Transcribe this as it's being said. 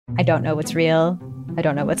I don't know what's real. I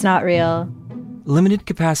don't know what's not real. Limited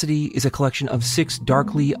Capacity is a collection of 6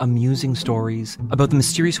 darkly amusing stories about the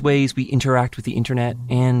mysterious ways we interact with the internet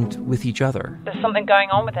and with each other. There's something going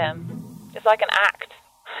on with him. It's like an act.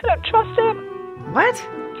 I don't trust him. What?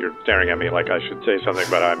 You're staring at me like I should say something,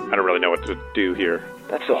 but I don't really know what to do here.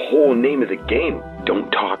 That's the whole name of the game.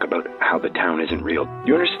 Don't talk about how the town isn't real.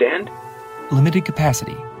 You understand? Limited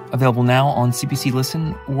Capacity. Available now on CBC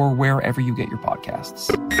Listen or wherever you get your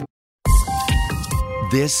podcasts.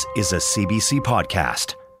 This is a CBC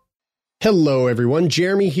podcast. Hello, everyone.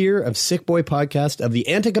 Jeremy here of Sick Boy Podcast of the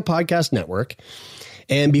Antica Podcast Network.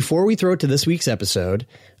 And before we throw it to this week's episode,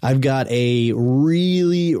 I've got a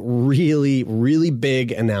really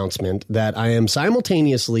big announcement that I am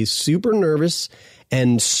simultaneously super nervous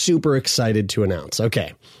and super excited to announce.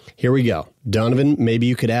 Okay, here we go. Donovan, maybe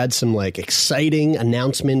you could add some like exciting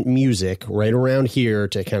announcement music right around here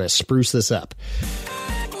to kind of spruce this up.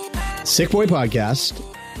 Sick Boy Podcast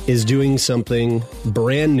is doing something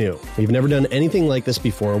brand new. We've never done anything like this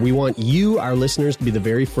before. We want you, our listeners, to be the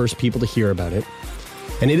very first people to hear about it.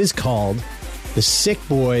 And it is called the Sick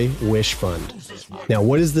Boy Wish Fund. Now,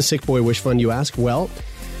 what is the Sick Boy Wish Fund, you ask? Well,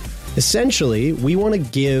 essentially, we want to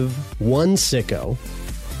give one sicko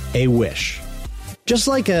a wish. Just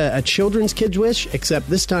like a children's kid's wish, except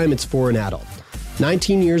this time it's for an adult.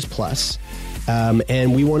 19 years plus.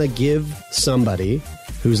 And we want to give somebody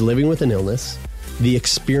who's living with an illness the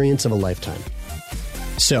experience of a lifetime.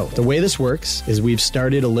 So the way this works is we've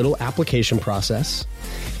started a little application process.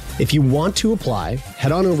 If you want to apply,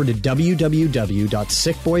 head on over to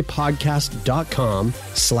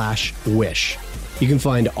www.sickboypodcast.com/wish. You can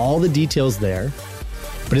find all the details there.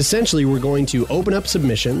 But essentially, we're going to open up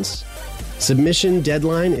submissions. Submission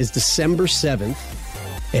deadline is December 7th.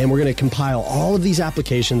 And we're going to compile all of these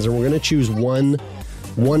applications and we're going to choose one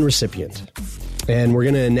recipient. And we're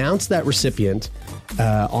going to announce that recipient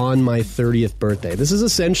on my 30th birthday. This is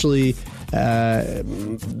essentially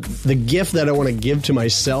the gift that I want to give to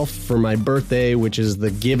myself for my birthday, which is the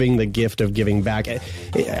gift of giving back.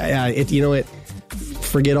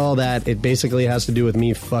 Forget all that. It basically has to do with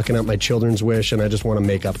me fucking up my children's wish, and I just want to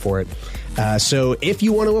make up for it. So if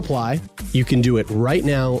you want to apply, you can do it right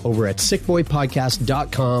now over at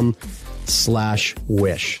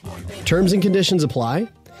sickboypodcast.com/wish. Terms and conditions apply.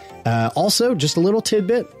 Also, just a little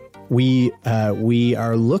tidbit. We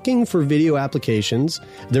are looking for video applications.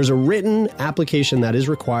 There's a written application that is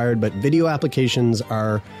required, but video applications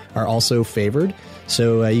are also favored.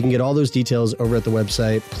 So you can get all those details over at the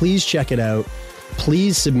website. Please check it out.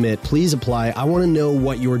 Please submit. Please apply. I want to know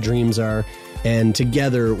what your dreams are. And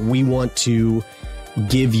together, we want to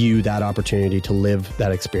give you that opportunity to live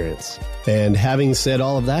that experience. And having said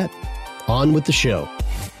all of that, on with the show.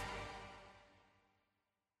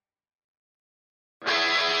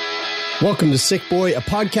 Welcome to Sick Boy, a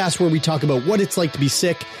podcast where we talk about what it's like to be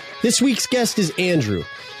sick. This week's guest is Andrew.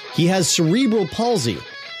 He has cerebral palsy.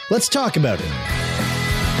 Let's talk about it.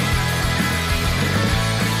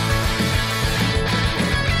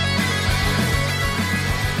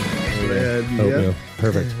 Yeah.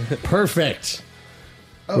 Perfect. Perfect.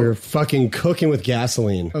 Oh. We're fucking cooking with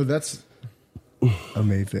gasoline. Oh, that's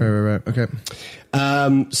amazing. Right. Okay.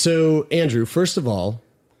 So, Andrew, first of all,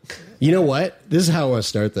 you know what? This is how I want to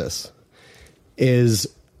start this. Is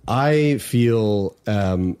I feel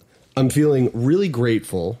I'm feeling really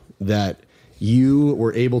grateful that you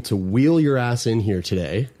were able to wheel your ass in here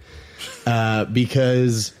today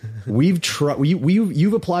because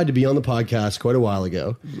you've applied to be on the podcast quite a while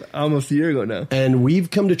ago, almost a year ago now, and we've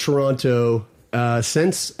come to Toronto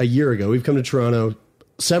since a year ago. We've come to Toronto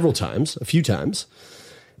a few times,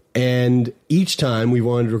 and each time we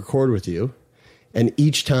wanted to record with you, and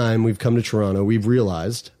each time we've come to Toronto, we've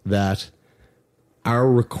realized that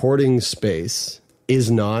our recording space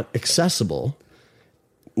is not accessible.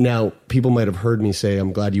 Now, people might have heard me say,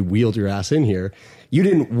 I'm glad you wheeled your ass in here. You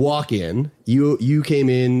didn't walk in. You came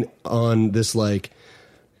in on this like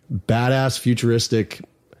badass futuristic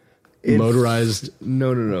motorized.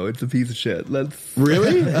 No. It's a piece of shit.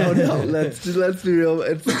 Really? Oh no. Let's be real.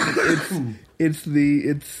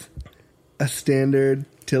 It's a standard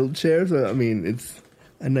tilt chair. So I mean, it's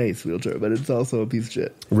a nice wheelchair, but it's also a piece of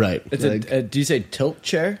shit. Right. It's do you say tilt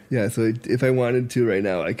chair? Yeah, so if I wanted to right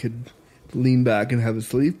now, I could lean back and have a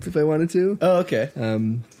sleep if I wanted to. Oh, okay.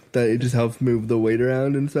 That it just helps move the weight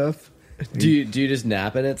around and stuff. Do you just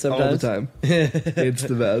nap in it sometimes? All the time. It's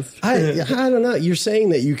the best. I don't know. You're saying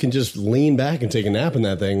that you can just lean back and take a nap in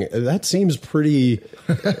that thing. That seems pretty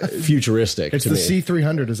futuristic it's to the me.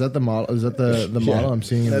 C300. Is that the model? Is that the model I'm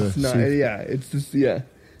seeing? That's in the not. Yeah, it's just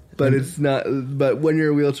But it's not. But when you're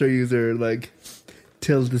a wheelchair user, like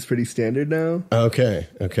tilt is pretty standard now. Okay.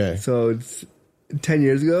 So it's 10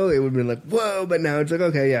 years ago, it would have been like, whoa, but now it's like,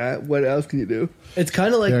 okay, yeah, what else can you do? It's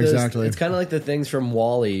kind of like Yeah, those, exactly. It's kind of like the things from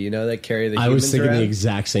WALL-E, that carry the humans I was thinking around, the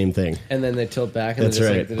exact same thing. and then they tilt back. And That's they're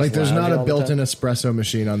just, right. they're Like just there's not lounging a all the built-in time. espresso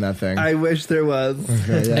machine on that thing. I wish there was.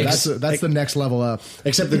 Okay, yeah, that's the next level up.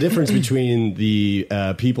 Except the difference between the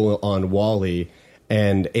people on Wall-E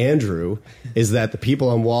and Andrew is that the people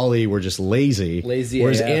on Wall-E were just lazy.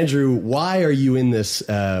 Whereas AF. Andrew, why are you in this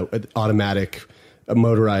automatic,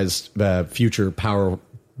 motorized future power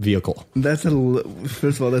vehicle? First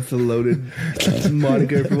of all, that's a loaded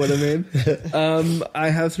moniker for what I'm in.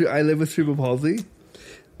 I live with cerebral palsy.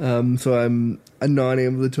 So I'm a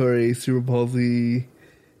non-ambulatory cerebral palsy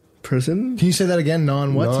person. Can you say that again?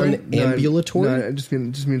 Non-ambulatory? It just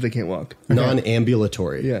means I can't walk.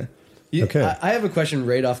 Non-ambulatory. Yeah. Okay. I have a question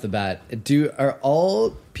right off the bat. Are all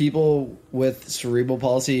people with cerebral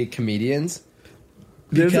palsy comedians?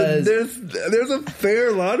 There's Because a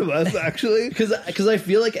fair lot of us, actually. Because I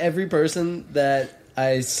feel like every person that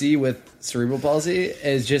I see with cerebral palsy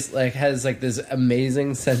is just like has like this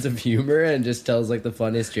amazing sense of humor and just tells like the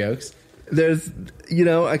funniest jokes.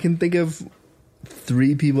 I can think of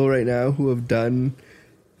 3 people right now who have done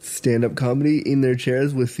stand-up comedy in their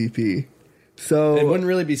chairs with CP. So It wouldn't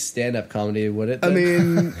really be stand-up comedy, would it? I though?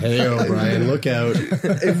 mean, Hey, O'Brien, look out.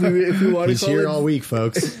 if we want to He's call here it, all week,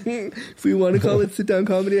 folks. if we want to call it sit-down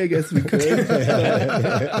comedy, I guess we could.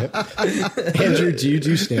 Andrew, do you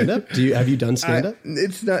do stand-up? Have you done stand-up?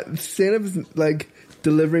 It's not stand-up is like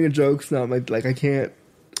delivering a joke's not my like I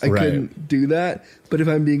couldn't do that. But if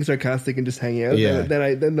I'm being sarcastic and just hanging out, Yeah.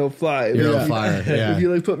 then they'll fly. You're If on fire. Yeah. If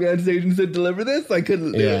you like put me on stage and said deliver this, I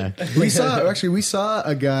couldn't do Yeah. it. We saw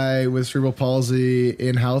a guy with cerebral palsy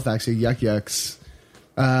in Halifax at Yuck Yucks.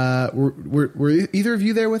 Were either of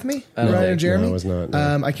you there with me, don't Ryan think- and Jeremy? no, I was not,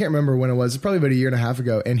 no. I can't remember when it was. It's probably about a year and a half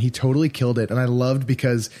ago, and he totally killed it. And I loved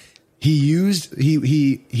because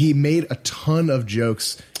he made a ton of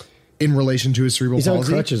jokes in relation to his cerebral He's on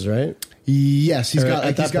palsy. crutches, right? Yes, he's Or got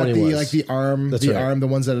at that he's got point he the was. like the arm, That's the right. arm, the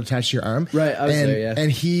ones that attach to your arm. Right, I was and, there, yeah.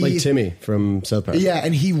 And he Like Timmy from South Park. yeah,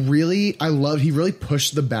 and he really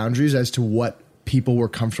pushed the boundaries as to what people were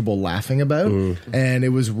comfortable laughing about, and it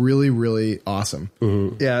was really, really awesome.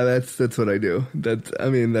 Yeah, that's what I do.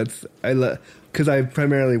 Because I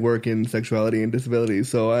primarily work in sexuality and disability,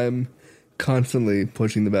 so I'm constantly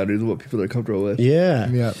pushing the boundaries of what people are comfortable with. Yeah.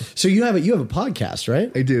 Yeah. So you have a podcast,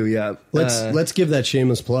 right? I do, yeah. Let's give that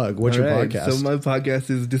shameless plug. What's your All right, podcast? So my podcast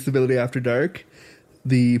is Disability After Dark,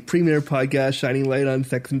 the premier podcast shining light on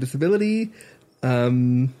sex and disability.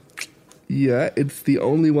 It's the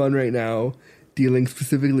only one right now dealing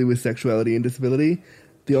specifically with sexuality and disability.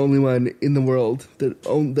 The only one in the world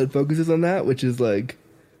that focuses on that, which is like,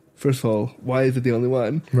 first of all, why is it the only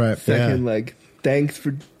one? Right. Second, Yeah. like, thanks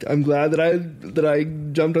for. I'm glad that I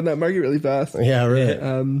jumped on that market really fast. Yeah,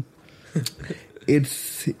 right.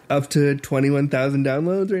 It's up to 21,000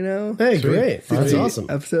 downloads right now. Hey, great. That's 60 awesome.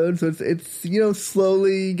 Episodes, so it's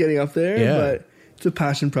slowly getting up there, Yeah. but it's a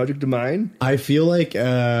passion project of mine. I feel like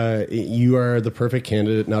you are the perfect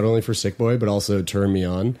candidate not only for Sick Boy, but also Turn Me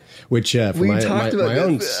On, which for We my talked about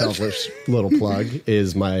own this. selfish little plug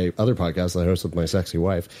is my other podcast that I host with my sexy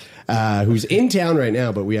wife, who's in town right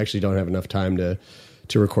now, but we actually don't have enough time to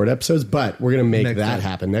record episodes, but we're going to make Next that time.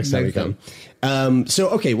 happen next time we Next come.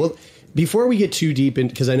 Okay, well, before we get too deep in,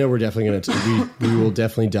 because I know we're definitely going to, we will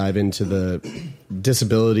definitely dive into the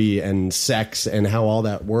disability and sex and how all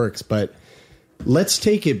that works, but let's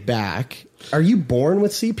take it back. Are you born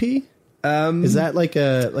with CP? Is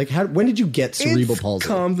that when did you get cerebral palsy? It's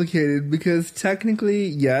complicated because technically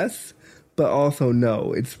yes, but also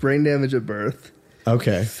no. It's brain damage at birth.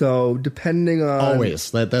 Okay. So depending on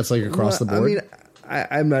Always. That's like across the board? I mean,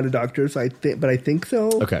 I'm not a doctor, so I think so.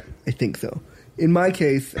 Okay. I think so. In my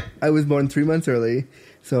case, I was born 3 months early,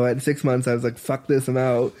 so at 6 months I was like, "Fuck this, I'm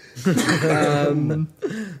out." And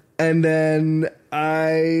then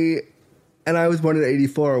I was born in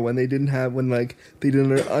 '84 when they didn't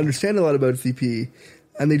understand a lot about CP,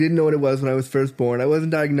 and they didn't know what it was when I was first born. I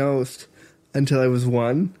wasn't diagnosed until I was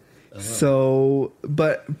 1. So,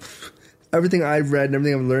 but everything I've read and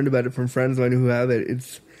everything I've learned about it from friends I know who have it,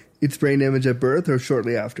 it's brain damage at birth or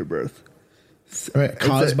shortly after birth. Right.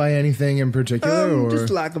 Caused by anything in particular, or just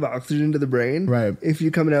lack of oxygen to the brain. Right. If you're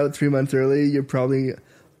coming out 3 months early, you're probably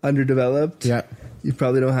underdeveloped. Yeah. You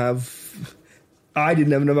probably don't have. I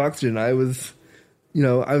didn't have enough oxygen. I was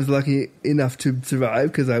lucky enough to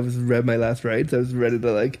survive because I was read my last rites. I was ready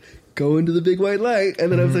to like go into the big white light, and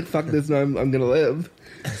then I was like, "Fuck this! Now I'm gonna live."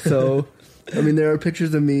 So, I mean, there are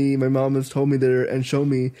pictures of me. My mom has told me and shown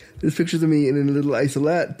me. There's pictures of me in a little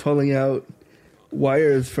isolette pulling out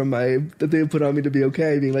wires from that they put on me to be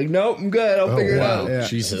okay, being like, nope, I'm good, I'll figure it out. Yeah.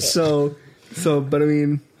 Jesus. So, but I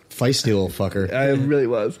mean, feisty little fucker. I really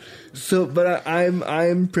was. So, but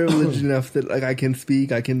I'm privileged enough that like I can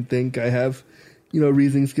speak, I can think, I have,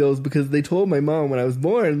 reasoning skills, because they told my mom when I was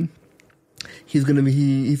born, he's gonna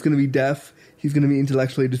be deaf, he's gonna be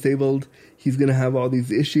intellectually disabled, he's gonna have all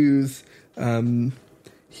these issues,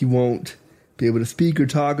 he won't be able to speak or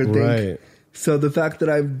talk or think. Right. So the fact that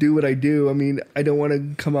I do what I do, I mean, I don't want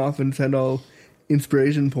to come off and send all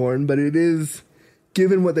inspiration porn, but it is,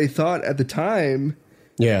 given what they thought at the time,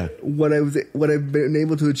 what I've been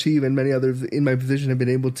able to achieve, and many others in my position have been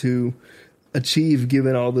able to achieve,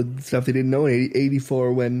 given all the stuff they didn't know in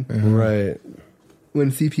 84 when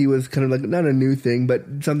CP was kind of like not a new thing, but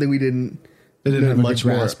something we didn't. They didn't have much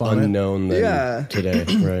more unknown than today,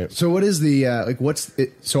 right? So what is the what's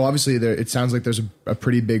it? So obviously it sounds like there's a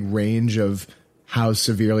pretty big range of how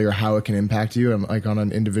severely or how it can impact you, like on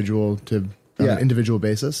an individual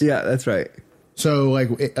basis. Yeah, that's right. So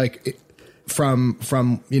from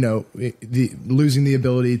the losing the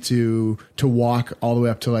ability to walk all the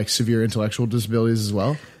way up to like severe intellectual disabilities as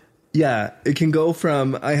well. Yeah, it can go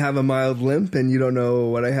from I have a mild limp and you don't know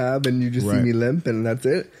what I have and you just see me limp and that's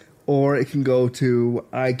it. Or it can go to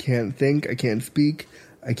I can't think, I can't speak,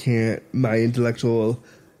 my intellectual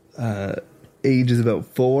age is about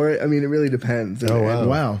 4. I mean, it really depends.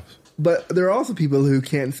 Wow. But there are also people who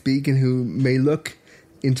can't speak and who may look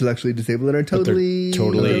intellectually disabled and are totally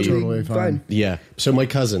fine. Yeah. So my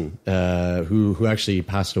cousin, who actually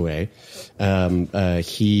passed away,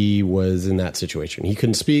 he was in that situation. He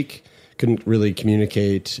couldn't speak, couldn't really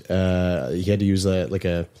communicate. He had to use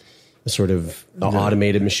a sort of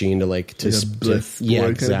automated machine to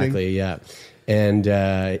exactly. Yeah. And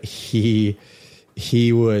he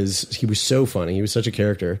was so funny. He was such a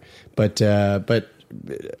character, but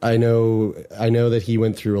I know that he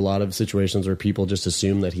went through a lot of situations where people just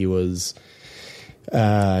assumed that he was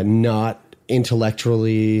not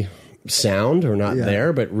intellectually sound or not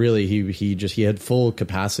there, but really he had full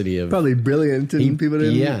capacity of probably brilliant and people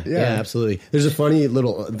didn't. Yeah, absolutely. There's a funny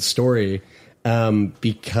little story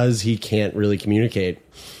because he can't really communicate.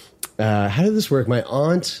 How did this work? My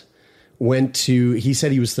aunt he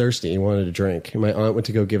said he was thirsty. He wanted a drink. And my aunt went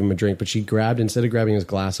to go give him a drink, but instead of grabbing his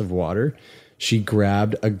glass of water, she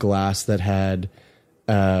grabbed a glass that had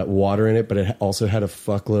water in it, but it also had a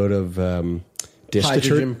fuckload of dish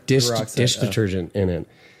detergent in it.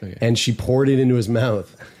 Okay. And she poured it into his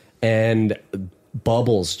mouth, and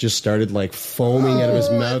bubbles just started like foaming out of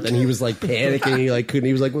his mouth, and he was like panicking.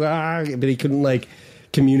 He was like, but he couldn't like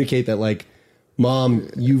communicate that like, Mom,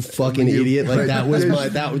 you fucking idiot! Like that was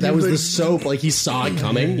that was the soap. Like he saw it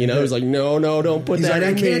coming. He was like, no, don't put that.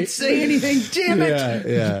 I can't say anything. Damn it!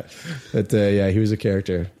 Yeah. But he was a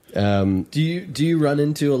character. Do you run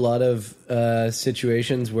into a lot of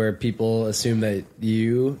situations where people assume that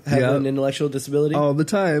you have an intellectual disability? All the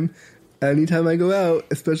time. Anytime I go out,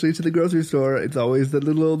 especially to the grocery store, it's always the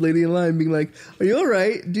little old lady in line being like, "Are you all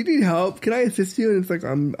right? Do you need help? Can I assist you?" And it's like,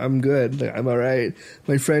 "I'm good. Like, I'm all right."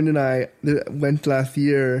 My friend and I went last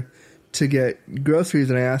year to get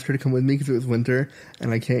groceries, and I asked her to come with me because it was winter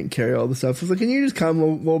and I can't carry all the stuff. So I was like, "Can you just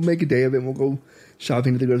come? We'll make a day of it. And we'll go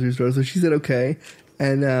shopping at the grocery store." So she said, "Okay."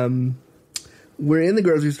 And we're in the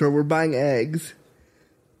grocery store. We're buying eggs.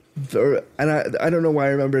 And I don't know why I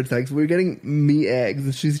remember it's eggs. We're getting me eggs.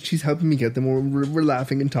 And she's helping me get them. We're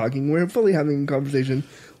laughing and talking. We're fully having a conversation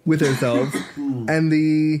with ourselves. And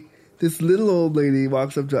this little old lady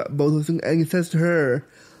walks up to both of us and says to her,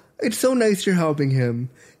 "It's so nice you're helping him.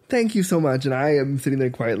 Thank you so much." And I am sitting there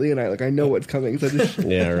quietly, and I know what's coming. So I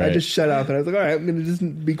just shut up, and I was like, "All right, I'm going to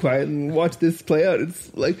just be quiet and watch this play out."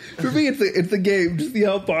 It's like, for me, it's a game. Just see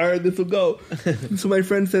how far this will go. So my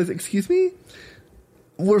friend says, "Excuse me?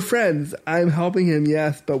 We're friends. I'm helping him,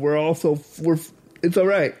 yes, but it's all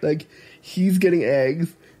right. Like, he's getting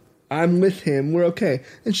eggs. I'm with him. We're okay."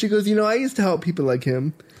 And she goes, "I used to help people like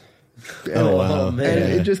him." And, man.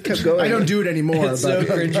 And it just kept going. I don't do it anymore. It's so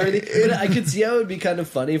cringeworthy. But I could see how it would be kind of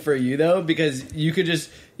funny for you though, because you could just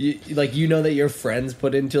that your friends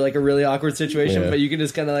put into like a really awkward situation, but you can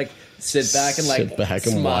just kind of like sit back and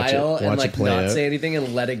smile and like not say anything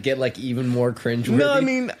and let it get like even more cringeworthy. No, I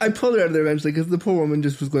mean, I pulled her out of there eventually because the poor woman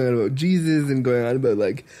just was going on about Jesus and going on about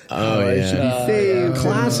like I should be saved.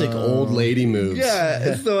 Classic old lady moves.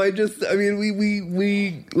 Yeah. So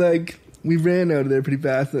we ran out of there pretty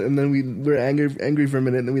fast, and then we were angry for a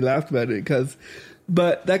minute, and then we laughed about it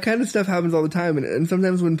but that kind of stuff happens all the time, and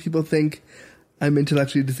sometimes when people think I'm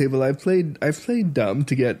intellectually disabled, I've played dumb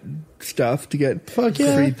to get stuff, to get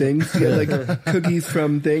free things, to get like cookies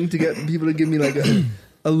from thing, to get people to give me like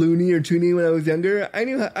a loony or toonie when I was younger,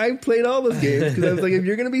 I played all those games because I was like, if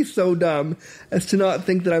you're going to be so dumb as to not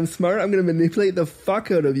think that I'm smart, I'm going to manipulate the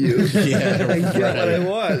fuck out of you and get what I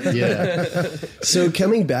want. Yeah. So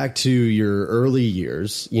coming back to your early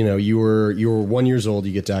years, you were 1 year old,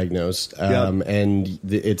 you get diagnosed, and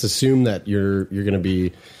it's assumed that you're going to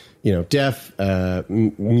be, deaf,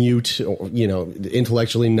 mute,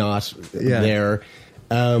 intellectually not there.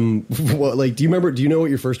 Do you remember? Do you know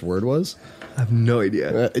what your first word was? I have no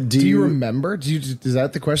idea. Do you remember? Is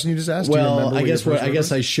that the question you just asked? Well, I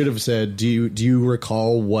guess I should have said, do you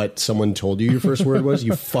recall what someone told you your first word was?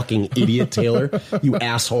 You fucking idiot, Taylor. You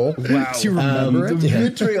asshole. Wow. Do you remember it?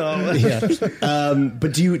 Vitriol. Yeah.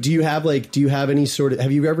 But do you have any sort of,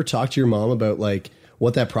 have you ever talked to your mom about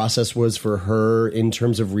what that process was for her in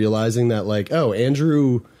terms of realizing that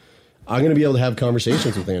Andrew, I'm going to be able to have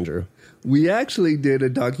conversations with Andrew? We actually did a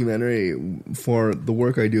documentary for the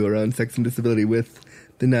work I do around sex and disability with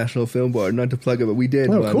the National Film Board. Not to plug it, but we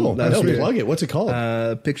did. Oh, cool! Last year. Plug it. What's it called?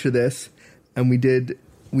 Picture This, and we did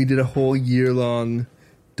a whole year-long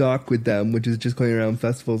doc with them, which is just going around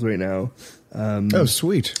festivals right now. Oh,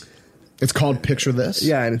 sweet! It's called Picture This.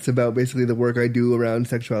 Yeah, and it's about basically the work I do around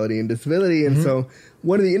sexuality and disability. And so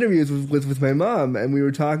one of the interviews was with my mom, and we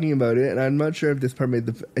were talking about it. And I'm not sure if this part might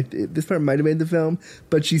have made the film,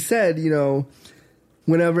 but she said,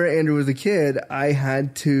 whenever Andrew was a kid, I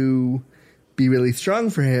had to be really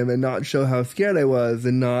strong for him and not show how scared I was,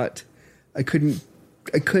 and I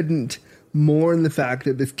couldn't mourn the fact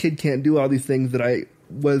that this kid can't do all these things that I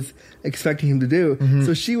was expecting him to do.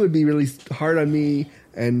 So she would be really hard on me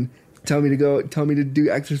and tell me to do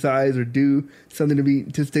exercise or do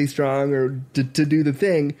something to stay strong or to do the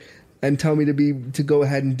thing, and tell me to go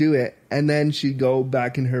ahead and do it. And then she'd go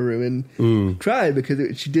back in her room and cry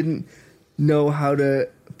because she didn't know how to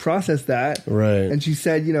process that. Right. And she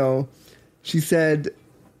said,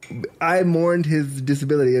 I mourned his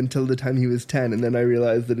disability until the time he was 10, and then I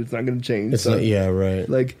realized that it's not going to change. It's not, yeah,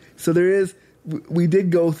 right. So there is. We did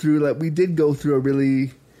go through a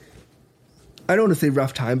really, I don't want to say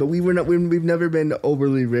rough time, but we've never been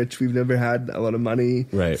overly rich. We've never had a lot of money.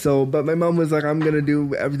 Right. So, but my mom was like, I'm going to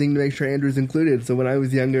do everything to make sure Andrew's included. So when I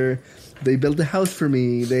was younger, they built a house for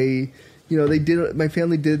me. My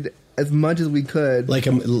family did as much as we could.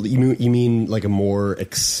 You mean like a more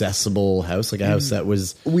accessible house, like a house that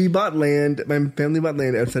was. We bought land. My family bought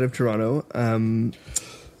land outside of Toronto,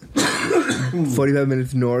 45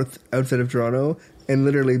 minutes north outside of Toronto, and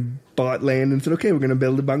literally bought land and said, "Okay, we're going to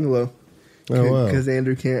build a bungalow." Oh, wow. Because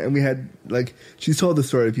Andrew can't, and we had she's told the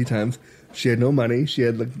story a few times. She had no money. She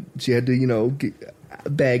had to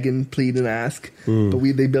beg and plead and ask. But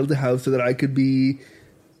they built a house so that I could be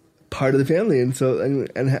part of the family. And so and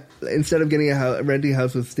instead of getting renting a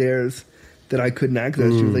house with stairs that I couldn't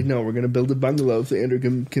access, she was like, "No, we're going to build a bungalow so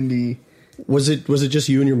Andrew can be." Was it just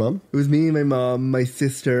you and your mom? It was me and my mom, my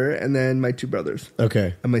sister, and then my two brothers.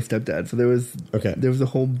 Okay. And my stepdad. So there was a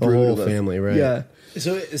whole brood of us. Family, right? Yeah.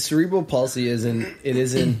 So cerebral palsy isn't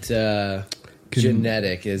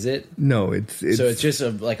genetic, is it? No, it's so it's just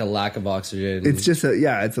a lack of oxygen. It's just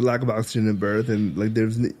it's a lack of oxygen at birth, and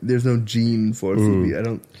there's no gene for CP. I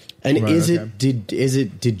don't. And is it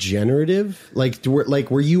degenerative?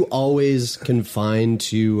 Were you always confined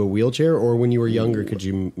to a wheelchair, or when you were younger, could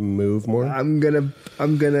you move more? I'm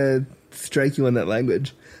gonna strike you on that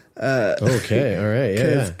language. Okay, all right, yeah.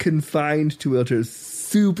 Because confined to wheelchairs,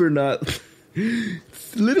 super not. A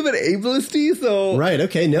little bit ableisty, so right.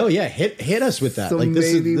 Okay, no, yeah, hit us with that. So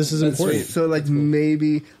this is important. So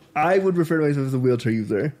maybe I would refer to myself as a wheelchair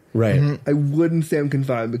user. Right. I wouldn't say I'm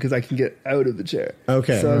confined because I can get out of the chair.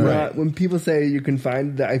 Okay. So when people say you're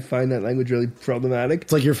confined, I find that language really problematic.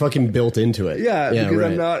 It's like you're fucking built into it. Yeah, because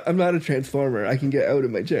right. I'm not a transformer. I can get out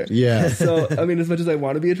of my chair. Yeah. So I mean, as much as I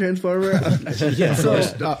want to be a transformer, yeah. So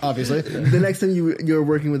obviously, the next time you're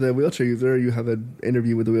working with a wheelchair user, or you have an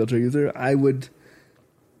interview with a wheelchair user, I would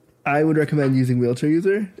recommend using wheelchair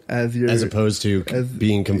user as opposed to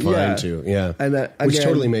being confined to. Yeah. And which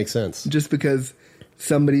totally makes sense. Just because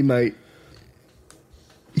somebody might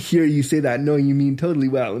hear you say that knowing you mean totally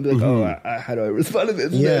well and be like, how do I respond to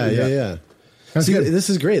this? Yeah. See, this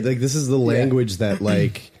is great. This is the language that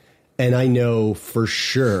and I know for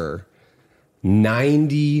sure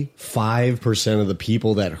 95% of the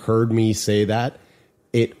people that heard me say that,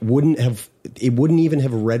 it wouldn't even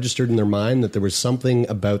have registered in their mind that there was something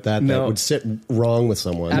about that would sit wrong with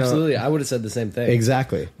someone. Absolutely. I would have said the same thing.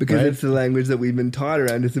 Exactly. Because it's the language that we've been taught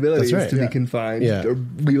around disabilities to be confined or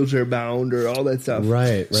wheelchair bound or all that stuff.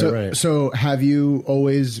 Right. So have you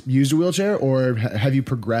always used a wheelchair or have you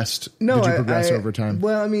progressed? No, did you progress over time?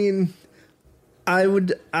 Well, I mean,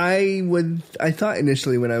 I thought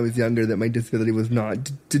initially when I was younger that my disability was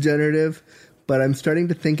not degenerative, but I'm starting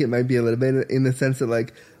to think it might be a little bit, in the sense that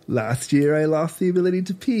like last year I lost the ability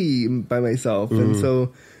to pee by myself. And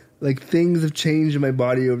so like things have changed in my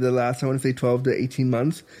body over the last, I want to say 12 to 18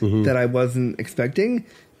 months that I wasn't expecting.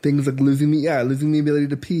 Things like losing the ability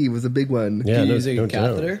to pee was a big one. Yeah, using a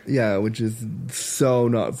catheter? Yeah, which is so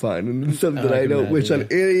not fun. And something that I don't wish on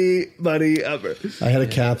anybody ever. I had a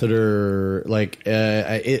catheter, like,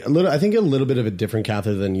 I think a little bit of a different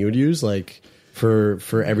catheter than you would use, like, for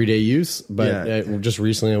everyday use. But just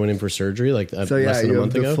recently I went in for surgery, like, less than a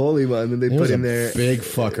month ago. The Foley one that they put in there. Big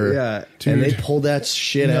fucker. Yeah. Dude. And they pulled that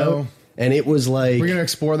shit out. And it was like... We're going to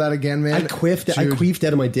explore that again, man. I queefed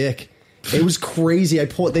out of my dick. It was crazy.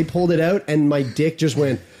 They pulled it out, and my dick just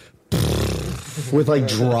went with like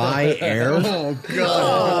dry air. Oh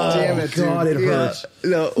god! Damn it! God, it hurts.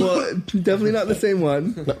 No, well, definitely not the same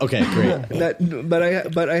one. Okay, great.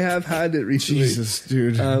 But I have had it recently. Jesus,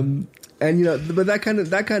 dude. And but that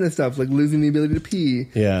kind of stuff, like losing the ability to pee.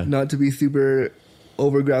 Yeah. Not to be super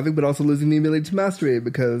over graphic, but also losing the ability to masturbate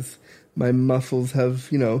because my muscles my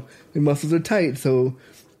muscles are tight. So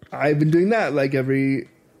I've been doing that like everybody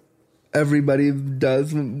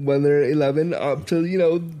does when they're 11 up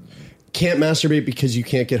to, Can't masturbate because you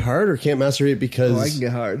can't get hard, or can't masturbate because... Oh, I can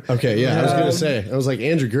get hard. Okay, yeah, I was going to say. I was like,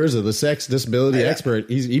 Andrew Gurza, the sex disability expert,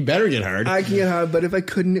 he better get hard. I can get hard, but if I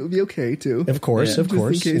couldn't, it would be okay, too. Of course, of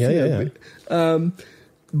course. Yeah.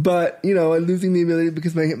 But, and losing the ability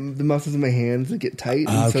because the muscles in my hands get tight.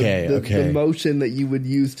 And the motion that you would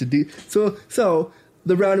use to do... So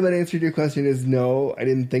the roundabout answer to your question is no, I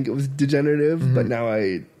didn't think it was degenerative, but now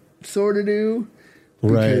I sort of do.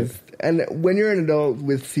 Right. And when you're an adult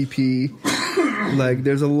with CP, like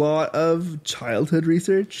there's a lot of childhood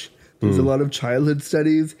research. There's a lot of childhood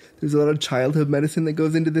studies. There's a lot of childhood medicine that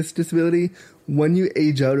goes into this disability. When you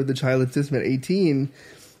age out of the childhood system at 18,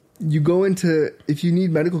 you go into, if you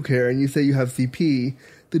need medical care and you say you have CP,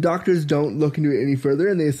 the doctors don't look into it any further,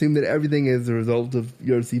 and they assume that everything is a result of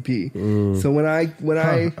your CP. So when I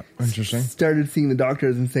started seeing the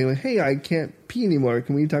doctors and saying, like, hey, I can't pee anymore,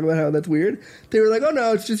 can we talk about how that's weird? They were like, oh,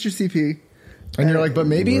 no, it's just your CP. And you're like, but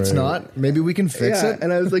maybe it's not. Maybe we can fix it.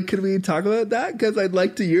 And I was like, could we talk about that? Because I'd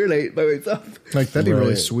like to urinate by myself. Like, that'd be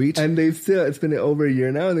really sweet. And it's been over a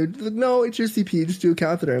year now, and they're like, no, it's your CP, just do a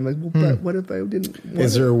catheter. I'm like, well, but what if I didn't want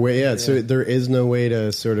Is there a way? Yeah, so there is no way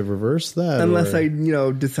to sort of reverse that? Unless I,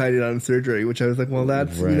 decided on surgery, which I was like, well,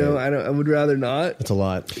 that's, I would rather not. That's a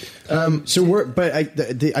lot. I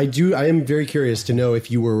am very curious to know if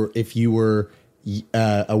you were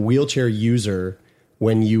a wheelchair user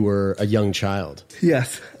when you were a young child.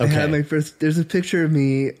 Yes. Okay. I had my first... There's a picture of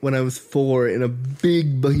me when I was 4 in a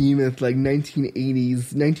big behemoth, like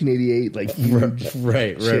 1988, like huge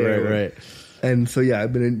Right. And so, yeah,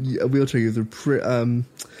 I've been a wheelchair user.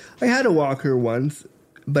 I had a walker once,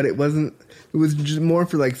 but it was just more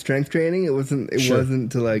for like strength training. It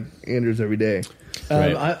wasn't to like Andrews every day.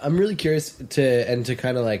 I'm really curious to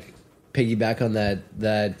kind of like piggyback on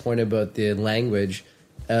that point about the language.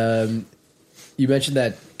 You mentioned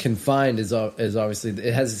that confined is obviously,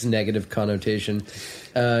 it has this negative connotation.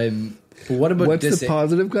 What about what's the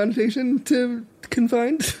positive connotation to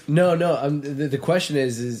confined? No. The question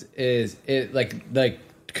is it like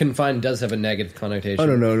confined does have a negative connotation?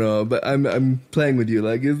 Oh no. But I'm playing with you.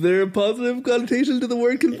 Like, is there a positive connotation to the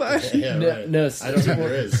word confined? Yeah, right. No. I don't think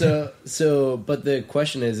there is. So, but the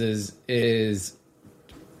question is are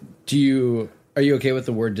you okay with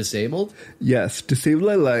the word disabled? Yes, disabled.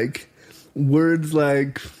 I like. Words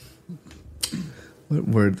like... What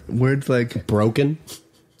words? Words like... Broken?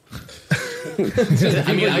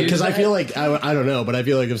 Because I feel like... I don't know, but I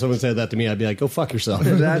feel like if someone said that to me, I'd be like, go fuck yourself.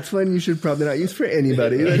 That's one you should probably not use for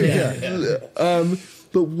anybody.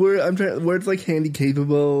 But words like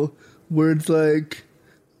handy-capable, words like...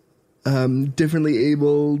 differently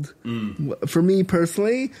abled. For me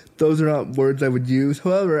personally, those are not words I would use.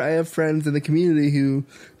 However, I have friends in the community who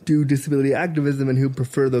do disability activism and who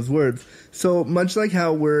prefer those words. So much like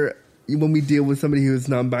how when we deal with somebody who is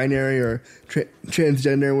non-binary or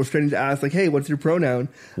transgender, we're starting to ask like, hey, what's your pronoun?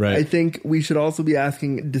 Right. I think we should also be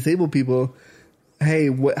asking disabled people, hey,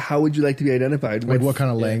 how would you like to be identified? Like, what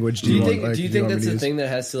kind of language do you want? Do you think that's a thing that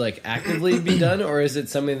has to like actively be done, or is it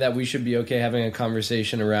something that we should be okay having a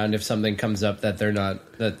conversation around if something comes up that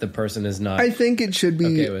that the person is not? I think it should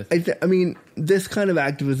be. Okay with? I mean, this kind of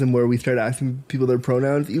activism where we start asking people their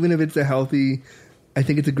pronouns, even if it's a healthy. I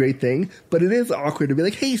think it's a great thing, but it is awkward to be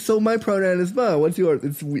like, hey, so my pronoun is ma, what's yours?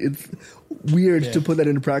 It's weird to put that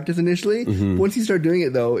into practice initially. Once you start doing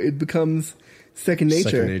it, though, it becomes second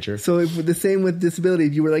nature. So if the same with disability,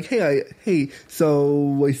 if you were like, hey,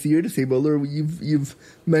 so I see you're disabled, or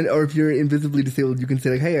or if you're invisibly disabled, you can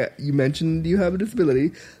say like, hey, you mentioned you have a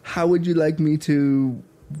disability. How would you like me to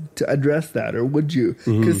address that, or would you?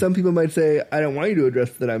 Because some people might say, I don't want you to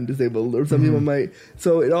address that I'm disabled, or some people might.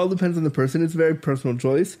 So it all depends on the person. It's a very personal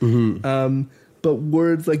choice. But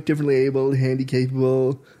words like differently able, handy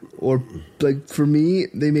capable, or like for me,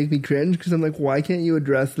 they make me cringe because I'm like, why can't you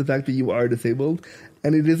address the fact that you are disabled?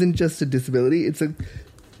 And it isn't just a disability. It's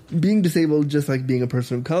being disabled, just like being a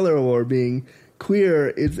person of color or being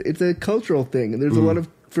queer. It's a cultural thing. And there's a lot of,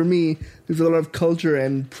 for me, there's a lot of culture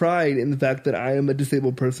and pride in the fact that I am a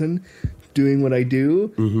disabled person doing what I do,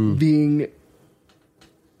 being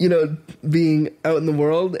out in the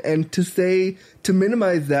world, and to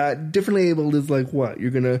minimize that, differently abled is like what? You're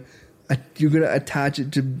gonna attach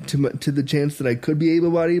it to the chance that I could be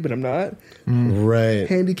able-bodied, but I'm not. Right.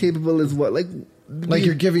 Handy capable is what? Like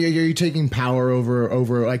you're taking power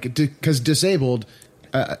over like, because disabled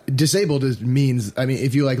means, I mean,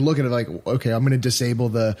 if you like look at it like, okay, I'm going to disable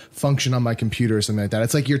the function on my computer or something like that.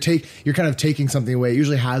 It's like you're kind of taking something away. It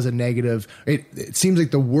usually has a negative. It seems like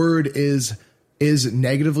the word is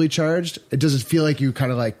negatively charged. It doesn't feel like you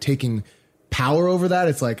kind of like taking power over that.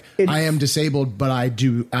 It's like, I am disabled, but I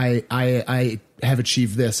have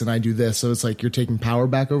achieved this and I do this. So it's like you're taking power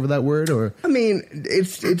back over that word, or? I mean,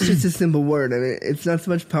 it's just a simple word. I mean, it's not so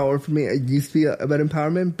much power for me. It used to be about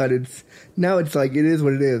empowerment, but now it's like, it is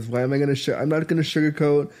what it is. Why am I going to I'm not going to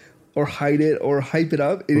sugarcoat or hide it or hype it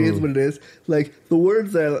up. It is what it is. Like the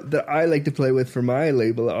words that I like to play with for my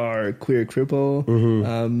label are queer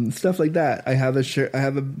cripple, stuff like that. I have a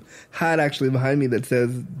hat actually behind me that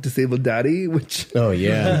says disabled daddy, which which is like,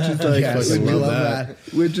 yes, love that.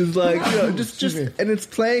 Which is like, just and it's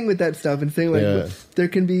playing with that stuff and saying like there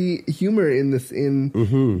can be humor in this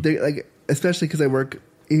like, especially because I work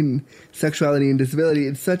in sexuality and disability.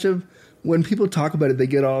 It's such a, when people talk about it, they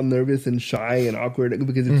get all nervous and shy and awkward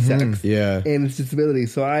because it's sex and it's disability.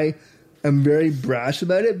 So I am very brash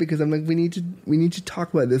about it because I'm like, we need to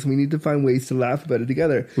talk about this. And we need to find ways to laugh about it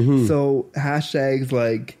together. So hashtags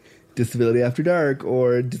like disability after dark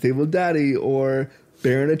or disabled daddy or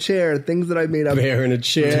bear in a chair, things that I've made up. Bear in a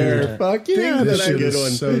chair. Fuck yeah. This shit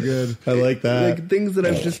is so good. I like that. Like things that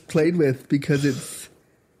I've just played with because it's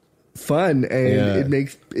fun and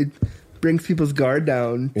it brings people's guard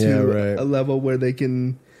down to a level where they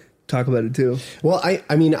can talk about it too. Well,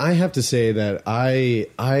 I mean, I have to say that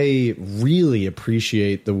I really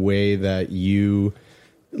appreciate the way that you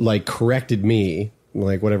like corrected me,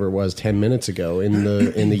 like whatever it was 10 minutes ago in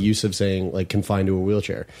the use of saying like confined to a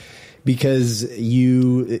wheelchair, because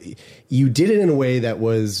you did it in a way that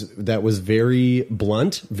was very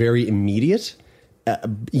blunt, very immediate,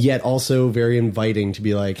 yet also very inviting to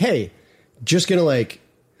be like, hey, just gonna call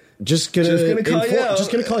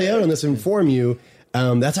you out on this and inform you.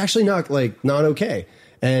 That's actually not okay.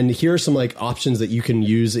 And here are some like options that you can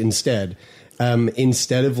use instead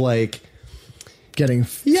of like getting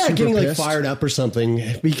like fired up or something,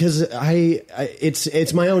 because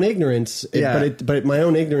it's my own ignorance. But my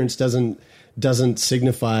own ignorance doesn't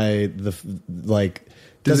signify the like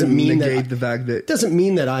doesn't mean that the fact that doesn't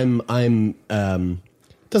mean that I'm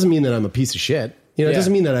a piece of shit. You know, it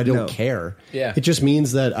doesn't mean that I don't care. Yeah. It just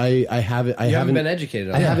means that I haven't been educated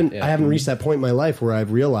on I haven't reached that point in my life where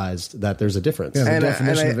I've realized that there's a difference. Yeah, the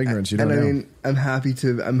definition of ignorance, you don't know. I mean,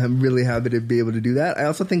 I'm really happy to be able to do that. I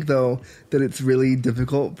also think though that it's really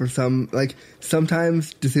difficult for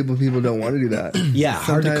sometimes disabled people don't want to do that. Yeah,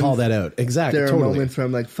 hard to call that out. Exactly. There are moments where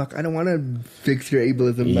I'm like, fuck, I don't want to fix your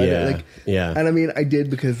ableism. And I mean, I did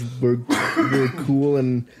because we're really cool,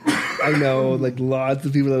 and I know like lots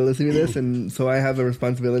of people are listening to this, and so I have a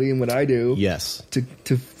responsibility in what I do. Yes, to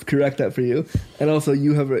correct that for you, and also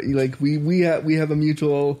you have we have a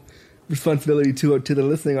mutual responsibility to the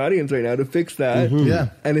listening audience right now to fix that. Yeah,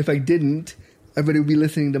 and if I didn't, everybody would be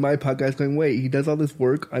listening to my podcast going, "Wait, he does all this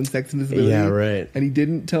work on sex and disability, yeah, right?" And he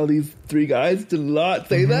didn't tell these three guys to not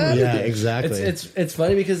say that. Yeah, exactly. It's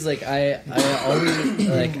funny because like I always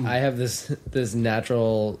like I have this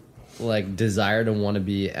natural like desire to want to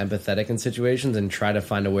be empathetic in situations and try to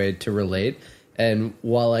find a way to relate. And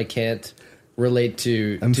while I can't relate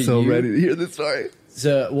to so you, ready to hear this story.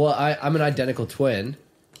 So, well, I'm an identical twin,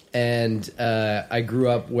 and I grew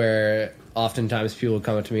up where oftentimes people would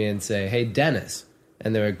come up to me and say, "Hey, Dennis,"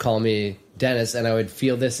 and they would call me Dennis, and I would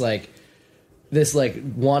feel this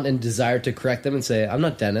want and desire to correct them and say, "I'm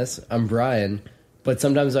not Dennis, I'm Brian." But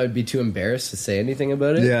sometimes I would be too embarrassed to say anything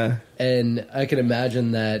about it. Yeah. And I can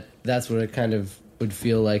imagine that that's what it kind of would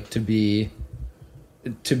feel like to be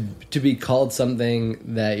to be called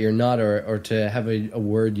something that you're not, or to have a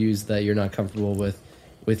word used that you're not comfortable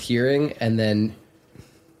with hearing, and then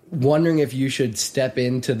wondering if you should step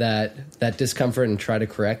into that discomfort and try to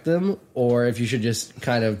correct them, or if you should just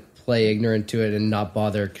kind of play ignorant to it and not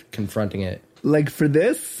bother confronting it. Like for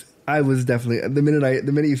this, I was definitely the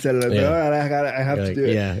minute you said it, I was like, all right, I have to do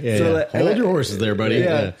it. Yeah. So Like, hold your horses there, buddy.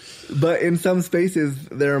 Yeah. But in some spaces,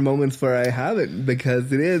 there are moments where I haven't,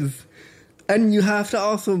 because it is, and you have to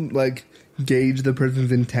also like gauge the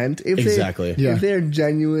person's intent. If they're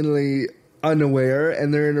genuinely unaware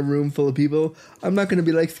and they're in a room full of people, I'm not going to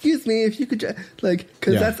be like, excuse me, if you could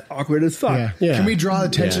because that's awkward as fuck. Can we draw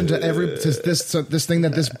attention to this thing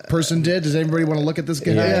that this person did? Does anybody want to look at this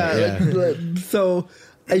guy? So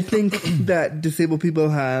I think that disabled people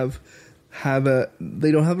they don't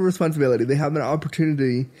have a responsibility. They have an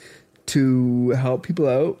opportunity to help people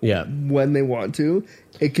out when they want to.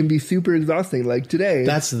 It can be super exhausting. Like today,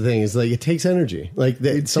 that's the thing. Is like it takes energy. Like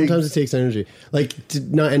sometimes it takes energy. Like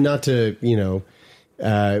not to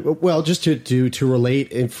just to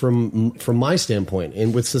relate from my standpoint,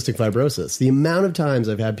 and with cystic fibrosis, the amount of times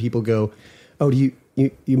I've had people go, "Oh, you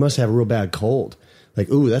must have a real bad cold."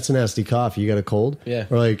 Like, "Ooh, that's a nasty cough. You got a cold?" Yeah.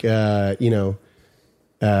 Or like like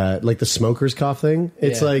the smoker's cough thing.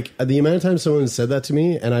 It's like the amount of times someone said that to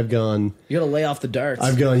me, and I've gone, "You got to lay off the darts."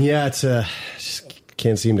 I've gone, it's just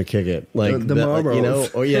can't seem to kick it. Like the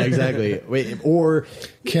Marlboros. Oh yeah, exactly. Wait, or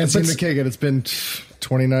can't seem to kick it. It's been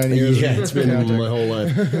 29 years. Yeah, it's been my whole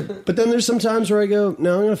life. But then there's some times where I go,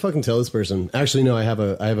 no, I'm gonna fucking tell this person. Actually, no, I have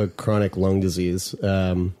a chronic lung disease.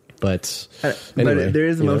 But anyway, there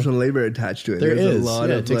is emotional labor attached to it. There's a lot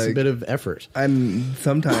of it takes a bit of effort, and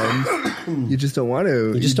sometimes you just don't want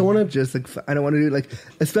to. You just don't want to. Just like I don't want to do like,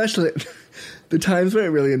 especially the times where it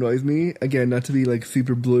really annoys me. Again, not to be like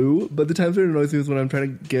super blue, but the times where it annoys me is when I'm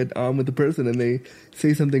trying to get on with the person and they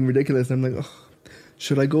say something ridiculous, and I'm like, oh,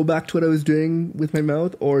 should I go back to what I was doing with my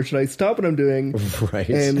mouth, or should I stop what I'm doing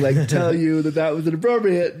and like tell you that was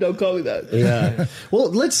inappropriate? Don't call me that. Yeah. Well,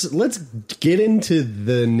 let's get into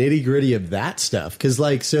the nitty gritty of that stuff, because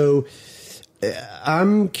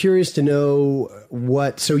I'm curious to know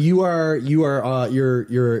what. So you're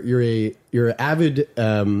an avid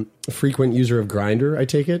frequent user of Grindr, I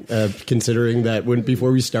take it, considering that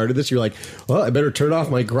before we started this, you're like, well, I better turn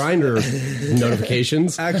off my Grindr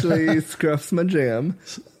notifications. Actually, Scruff's my jam.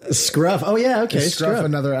 Scruff. Oh yeah, okay. Is Scruff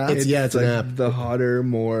another app? It's an app. The hotter,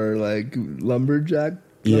 more like lumberjack,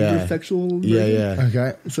 sexual. Yeah.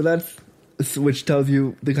 Okay. So that's which tells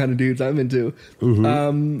you the kind of dudes I'm into.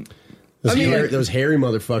 Mm-hmm. Those hairy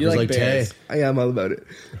motherfuckers like Tay. I am all about it.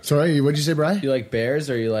 Sorry, what'd you say, Brian? You like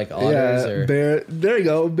bears, or you like otters? Yeah, bear. There you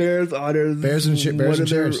go. Bears, otters, bears and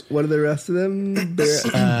bears. What are the rest of them?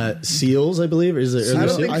 Seals, I believe.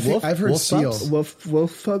 I've heard seal.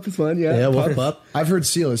 Wolf pup is one. Yeah, wolf pup. I've heard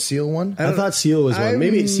seal. Is seal one? I thought seal was one.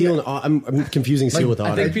 Maybe seal. I'm confusing seal with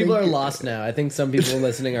otter. I think people are lost now. I think some people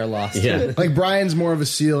listening are lost. Yeah, like Brian's more of a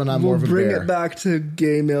seal, and I'm more of a bear. We'll bring it back to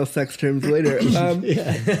gay male sex terms later.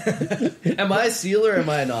 Am I a seal or am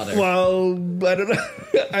I an otter? Well, I don't know.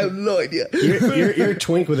 I have no idea. You're a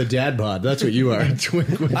twink with a dad bod. That's what you are. A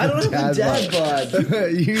twink with I don't have a dad bod.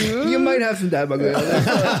 You might have some dad bod going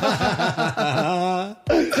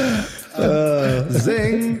on.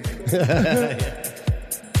 Zing.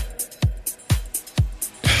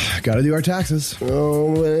 Gotta do our taxes.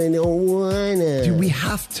 Oh, but I don't wanna. Dude, we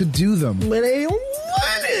have to do them. But I don't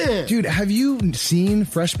wanna. Dude, have you seen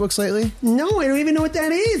FreshBooks lately? No, I don't even know what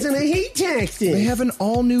that is, and I hate taxes. They have an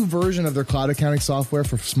all-new version of their cloud accounting software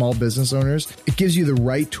for small business owners. It gives you the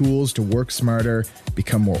right tools to work smarter,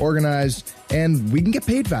 become more organized, and we can get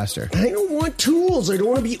paid faster. I don't want tools. I don't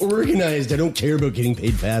want to be organized. I don't care about getting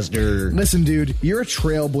paid faster. Listen, dude, you're a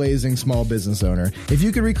trailblazing small business owner. If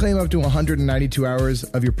you could reclaim up to 192 hours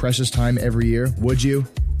of your precious time every year, would you?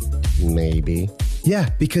 Maybe. Yeah,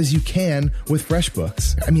 because you can with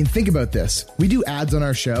FreshBooks. I mean, think about this. We do ads on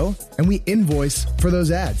our show, and we invoice for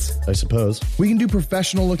those ads. I suppose. We can do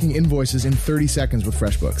professional-looking invoices in 30 seconds with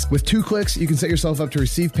FreshBooks. With 2 clicks, you can set yourself up to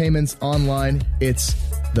receive payments online. It's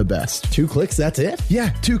the best. 2 clicks, that's it? Yeah,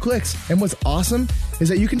 2 clicks. And what's awesome is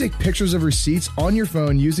that you can take pictures of receipts on your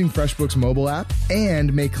phone using FreshBooks mobile app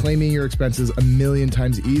and make claiming your expenses 1,000,000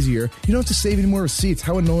 times easier. You don't have to save any more receipts.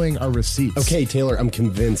 How annoying are receipts? Okay, Taylor, I'm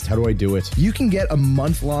convinced. How do I do it? You can get a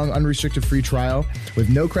month-long unrestricted free trial with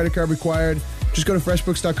no credit card required. Just go to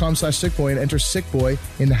freshbooks.com/sickboy and enter sickboy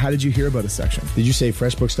in the How Did You Hear About Us section. Did you say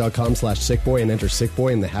freshbooks.com/sickboy and enter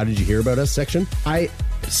sickboy in the How Did You Hear About Us section? I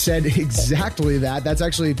said exactly that. That's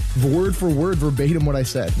actually word for word, verbatim what I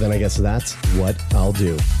said. Then I guess that's what I'll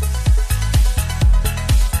do.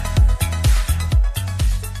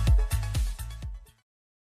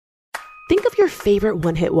 favorite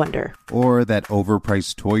one-hit wonder. Or that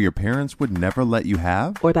overpriced toy your parents would never let you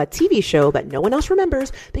have. Or that TV show that no one else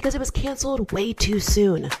remembers because it was canceled way too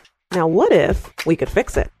soon. Now what if we could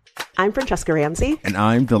fix it? I'm Francesca Ramsey. And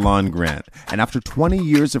I'm DeLon Grant. And after 20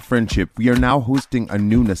 years of friendship, we are now hosting a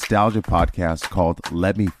new nostalgia podcast called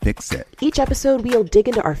Let Me Fix It. Each episode, we'll dig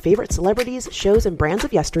into our favorite celebrities, shows, and brands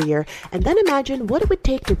of yesteryear, and then imagine what it would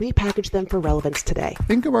take to repackage them for relevance today.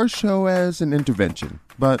 Think of our show as an intervention,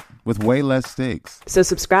 but with way less stakes. So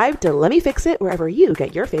subscribe to Let Me Fix It wherever you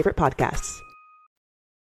get your favorite podcasts.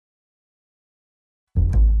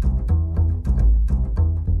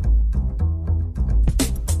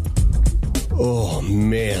 Oh,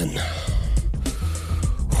 man.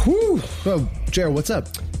 Whew. Oh, Jared, what's up?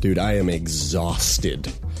 Dude, I am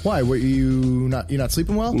exhausted. Why? Were you not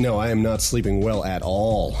sleeping well? No, I am not sleeping well at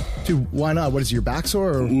all. Dude, why not? What is your back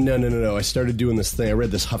sore? Or? No. I started doing this thing. I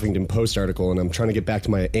read this Huffington Post article, and I'm trying to get back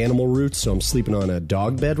to my animal roots, so I'm sleeping on a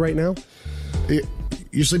dog bed right now.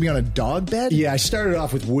 You're sleeping on a dog bed? Yeah, I started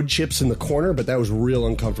off with wood chips in the corner, but that was real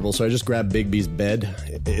uncomfortable, so I just grabbed Bigby's bed.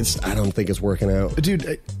 I don't think it's working out.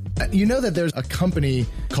 Dude, you know that there's a company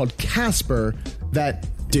called Casper that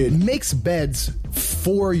makes beds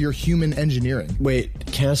for your human engineering. Wait,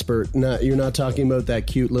 Casper? No, you're not talking about that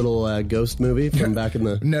cute little ghost movie from back in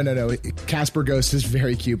the... No. Casper Ghost is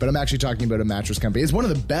very cute, but I'm actually talking about a mattress company. It's one of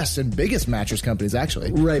the best and biggest mattress companies,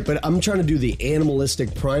 actually. Right, but I'm trying to do the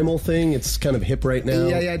animalistic primal thing. It's kind of hip right now.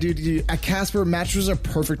 Yeah, dude. At Casper, mattresses are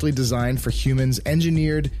perfectly designed for humans,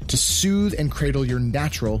 engineered to soothe and cradle your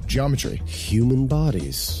natural geometry. Human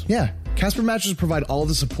bodies. Yeah. Casper mattresses provide all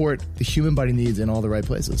the support the human body needs in all the right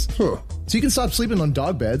places. Huh. So you can stop sleeping on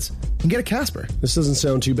dog beds and get a Casper. This doesn't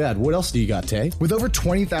sound too bad. What else do you got, Tay? With over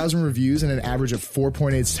 20,000 reviews and an average of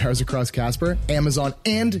 4.8 stars across Casper, Amazon,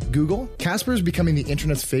 and Google, Casper is becoming the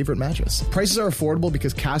internet's favorite mattress. Prices are affordable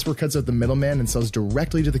because Casper cuts out the middleman and sells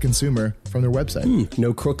directly to the consumer from their website.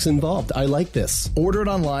 No crooks involved. I like this. Order it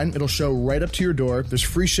online. It'll show right up to your door. There's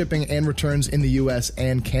free shipping and returns in the US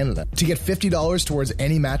and Canada. To get $50 towards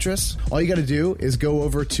any mattress, all you got to do is go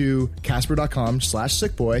over to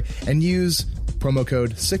casper.com/sickboy and use promo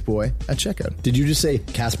code sickboy at checkout. Did you just say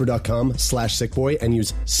casper.com/sickboy and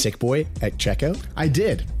use sickboy at checkout? I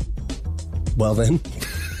did. Well then,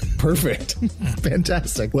 perfect.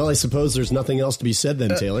 Fantastic. Well, I suppose there's nothing else to be said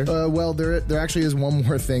then, Taylor. Well, there actually is one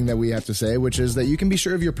more thing that we have to say, which is that you can be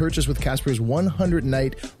sure of your purchase with Casper's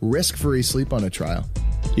 100-night risk-free sleep on it trial.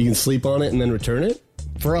 You can sleep on it and then return it?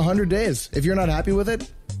 For 100 days. If you're not happy with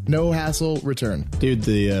it, no hassle, return. Dude,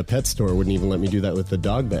 the pet store wouldn't even let me do that with the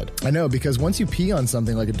dog bed. I know, because once you pee on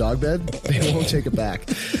something like a dog bed, they won't take it back.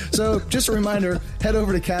 So, just a reminder, head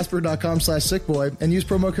over to casper.com/sickboy and use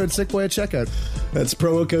promo code sickboy at checkout. That's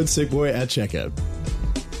promo code sickboy at checkout.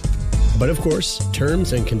 But of course,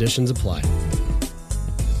 terms and conditions apply.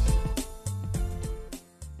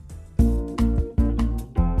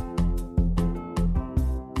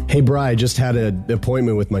 Hey, Bri, I just had an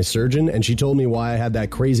appointment with my surgeon, and she told me why I had that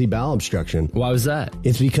crazy bowel obstruction. Why was that?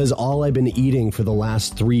 It's because all I've been eating for the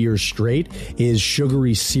last 3 years straight is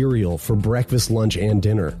sugary cereal for breakfast, lunch, and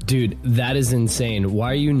dinner. Dude, that is insane.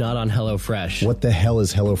 Why are you not on HelloFresh? What the hell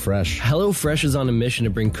is HelloFresh? HelloFresh is on a mission to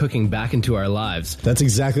bring cooking back into our lives. That's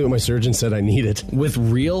exactly what my surgeon said I needed. With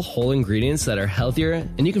real whole ingredients that are healthier,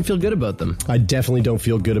 and you can feel good about them. I definitely don't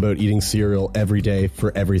feel good about eating cereal every day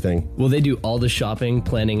for everything. Well, they do all the shopping,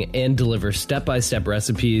 planning, and deliver step-by-step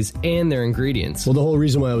recipes and their ingredients. Well, the whole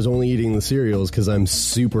reason why I was only eating the cereal is because I'm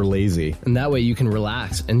super lazy. And that way you can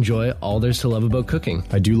relax, enjoy all there's to love about cooking.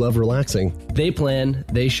 I do love relaxing. They plan,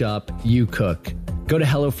 they shop, you cook. Go to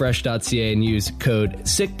HelloFresh.ca and use code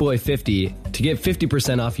SickBoy50 to get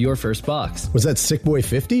 50% off your first box. Was that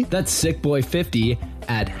SickBoy50? That's SickBoy50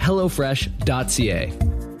 at HelloFresh.ca.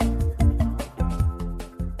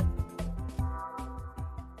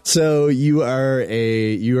 So you are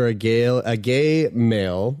a gay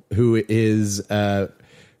male who is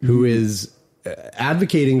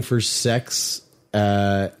advocating for sex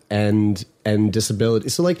and disability.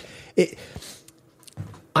 So like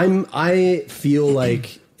I feel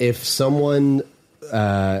like if someone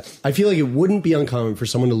I feel like it wouldn't be uncommon for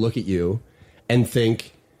someone to look at you and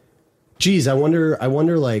think, geez, I wonder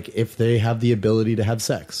like if they have the ability to have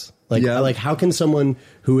sex. Like how can someone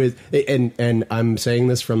who is, and I'm saying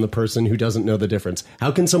this from the person who doesn't know the difference,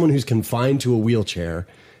 how can someone who's confined to a wheelchair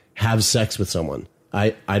have sex with someone?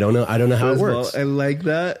 I don't know. I don't know how it works. I like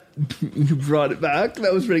that. You brought it back.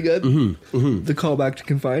 That was pretty good. Mm-hmm, mm-hmm. The callback to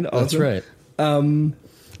confined. Awesome. That's right.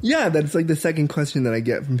 Yeah, that's like the second question that I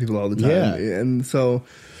get from people all the time. Yeah. And so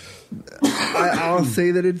I'll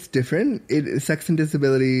say that it's different. Sex and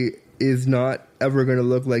disability is not ever going to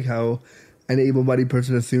look like how an able-bodied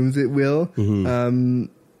person assumes it will.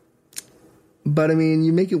 But I mean,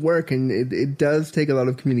 you make it work, and it does take a lot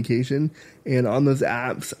of communication. And on those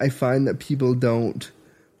apps, I find that people don't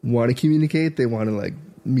want to communicate. They want to like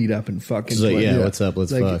meet up and fuck. And what's up?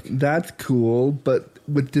 Let's fuck. That's cool, but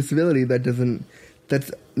with disability,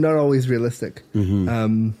 that's not always realistic.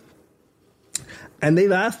 And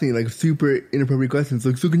they've asked me like super inappropriate questions,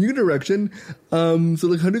 like, so can you get erection? So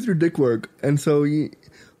like, how does your dick work? And so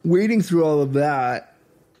wading through all of that,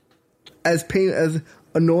 as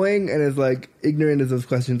annoying and as like ignorant as those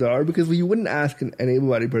questions are, because you wouldn't ask an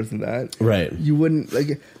able-bodied person that, right? You wouldn't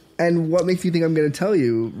like. And what makes you think I'm going to tell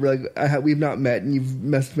you? Like, we've not met, and you've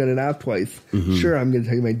met an app twice. Sure, I'm going to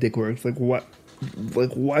tell you my dick works. Like, what?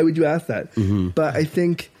 Like, why would you ask that? But I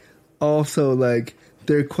think also like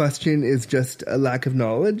their question is just a lack of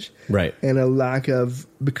knowledge, right? And a lack of,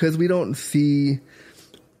 because we don't see,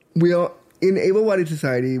 in able-bodied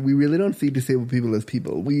society, we really don't see disabled people as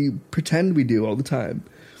people. We pretend we do all the time.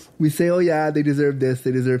 We say, oh yeah, they deserve this,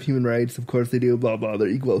 they deserve human rights, of course they do, blah, blah, they're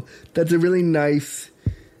equal. That's a really nice,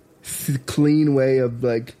 clean way of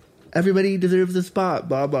like, everybody deserves a spot,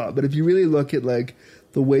 blah, blah. But if you really look at like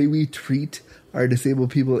the way we treat our disabled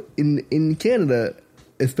people in Canada,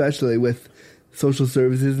 especially with social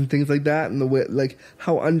services and things like that, and the way, like,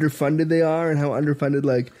 how underfunded they are, and how underfunded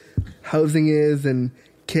like housing is, and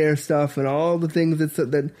care stuff, and all the things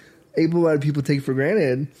that able-bodied people take for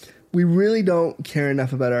granted, we really don't care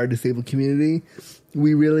enough about our disabled community.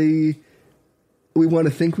 We want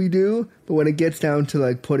to think we do, but when it gets down to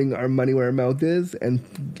like putting our money where our mouth is and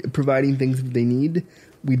providing things that they need,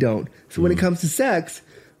 we don't. So when it comes to sex,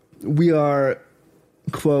 we are,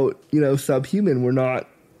 quote, subhuman.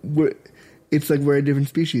 It's like we're a different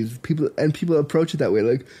species. People approach it that way.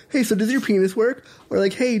 Like, hey, so does your penis work? Or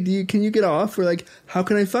like, hey, can you get off? Or like, how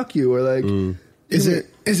can I fuck you? Or like, is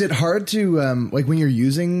it hard to like when you're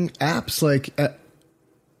using apps? Like,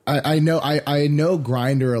 I know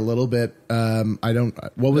Grindr a little bit. I don't.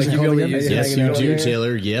 What was it called again? Yes, you do,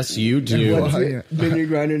 Taylor. Yes, you do. Then your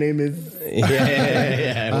Grindr name is.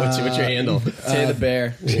 Yeah. What's your handle? Tay the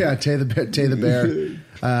Bear. Yeah, Tay the Bear. Tay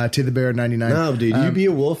the Bear 99. No, dude, you be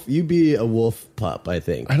a wolf. You be a wolf pup. I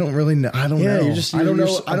think. I don't really know. I don't know.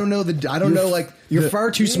 You're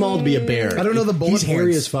far too small to be a bear. I don't know the bullet He's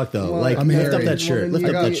hairy points. as fuck though. Well, like, lift up that shirt. Lift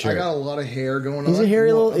up that shirt. I got a lot of hair going on. He's a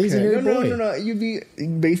hairy little. He's a hairy boy. No. You'd be,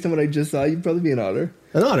 based on what I just saw, you'd probably be an otter.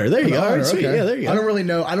 An otter. There you go. All right, sweet. Okay. Yeah, there you go. I don't really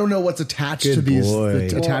know. I don't know what's attached to these.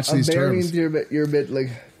 Attached to these a bear terms. means you're a bit like.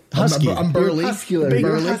 Husky. I'm burly.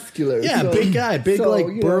 You're muscular. Yeah, so, big guy,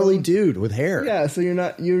 burly dude with hair. Yeah, so you're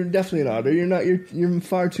definitely an otter. You're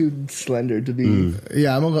far too slender to be.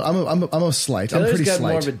 Yeah, I'm a slight. Taylor's I'm pretty got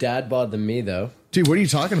slight. more of a dad bod than me though. Dude, what are you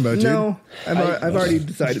talking about, dude? No, I've already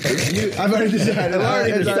decided. I've already decided.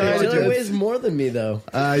 Taylor weighs more than me though.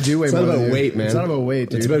 I do weigh more. It's not about weight, man. It's not about weight,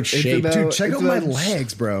 dude. It's about shape. Dude, check out my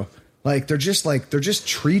legs, bro. Like they're just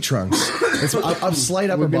tree trunks. I'm slight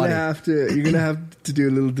upper body. You're gonna have to do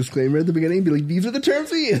a little disclaimer at the beginning. Be like, these are the terms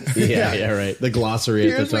we use. Yeah, right. The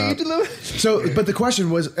glossary at the top. So, but the question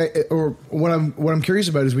was, or what I'm curious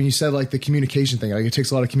about is when you said like the communication thing. Like it takes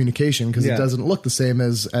a lot of communication because it doesn't look the same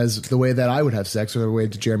as the way that I would have sex or the way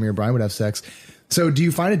that Jeremy or Brian would have sex. So, do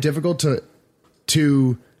you find it difficult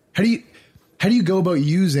to how do you go about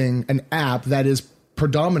using an app that is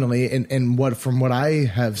predominantly and from what I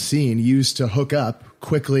have seen used to hook up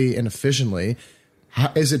quickly and efficiently?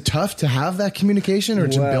 Is it tough to have that communication or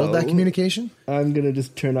to build that communication? I'm going to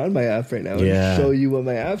just turn on my app right now and show you what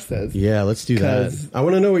my app says. Yeah, let's do that. I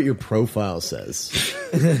want to know what your profile says.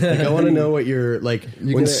 I want to know what your,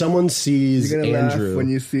 when someone sees Andrew. When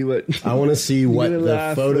you see what. I want to see what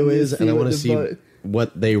the photo is and I want to see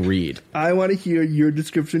what they read. I want to hear your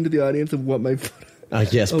description to the audience of what my photo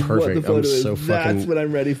yes, perfect. I'm so fucking. That's what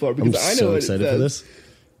I'm ready for because I know so what excited it says. for this.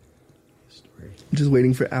 I'm just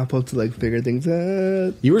waiting for Apple to figure things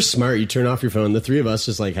out. You were smart. You turn off your phone. The three of us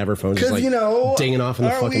just have our phones just dinging off in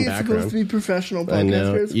the fucking background. Aren't we supposed to be professional podcasters? I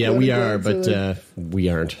know. Yeah, we are, but we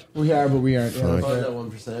aren't. We are, but we aren't. My phone's at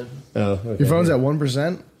 1%. Oh, okay. Your phone's at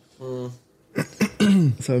 1%.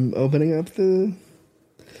 So I'm opening up the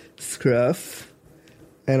Scruff,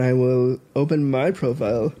 and I will open my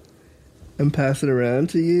profile and pass it around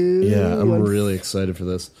to you. Yeah, I'm really excited for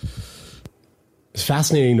this. It's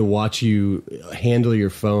fascinating to watch you handle your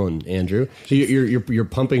phone, Andrew. You're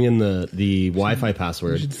pumping in the Wi-Fi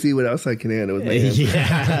password. You should see what else I can handle with my hand.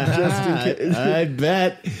 Yeah, just in case. I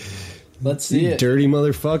bet. Let's see it. Dirty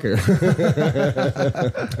motherfucker.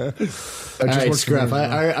 All right, Scruff.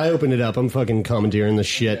 I opened it up. I'm fucking commandeering the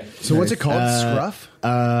shit. So what's it called? Scruff?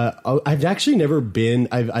 I've actually never been.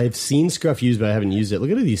 I've seen Scruff used, but I haven't used it.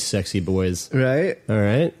 Look at these sexy boys. Right. All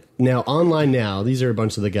right. Now online now, these are a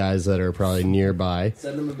bunch of the guys that are probably nearby.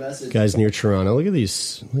 Send them a message. Guys near Toronto. Look at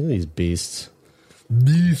these beasts.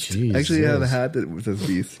 Beast. Jeez, Actually, I have a hat that says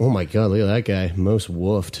beast. Oh my god, look at that guy. Most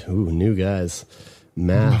woofed. Ooh, new guys.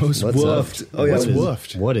 Math. Most woofed. Oh yeah, what's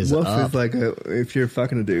woofed? What is woofed up? is like if you're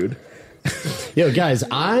fucking a dude. Yo, guys,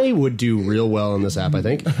 I would do real well on this app, I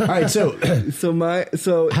think. All right, so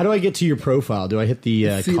how do I get to your profile? Do I hit the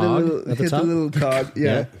cog at the top? The little cog,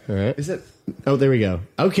 yeah. All right. Is it? Oh, there we go.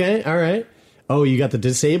 Okay, all right. Oh, you got the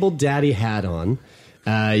disabled daddy hat on.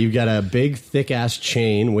 You've got a big, thick-ass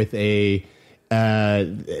chain with a...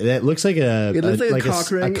 that looks like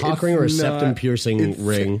a cock ring or a septum-piercing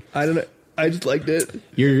ring. I don't know. I just liked it.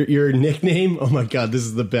 Your nickname? Oh my god, this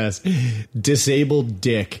is the best. Disabled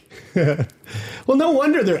Dick. Well, no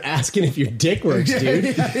wonder they're asking if your dick works,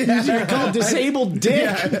 dude. You're called Disabled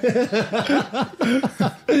Dick.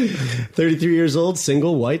 33 years old,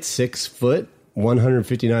 single, white, 6 foot,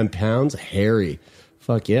 159 pounds, hairy.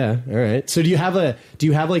 Fuck yeah. All right. So do you have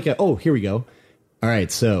like a, oh, here we go. All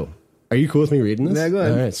right. So are you cool with me reading this? Yeah, go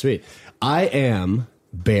ahead. All right, sweet. I am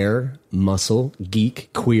bear, muscle, geek,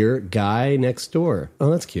 queer, guy next door.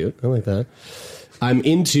 Oh, that's cute. I like that. I'm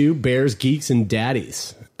into bears, geeks, and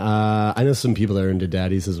daddies. I know some people that are into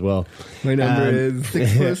daddies as well. My number is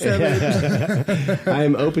 647.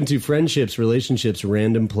 I'm open to friendships, relationships,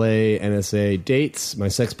 random play, NSA, dates, my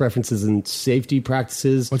sex preferences and safety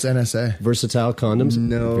practices. What's NSA? Versatile condoms.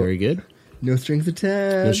 No. Very good. No strings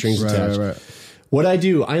attached. No strings attached. Right. What I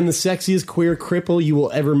do, I am the sexiest queer cripple you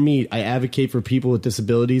will ever meet. I advocate for people with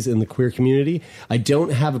disabilities in the queer community. I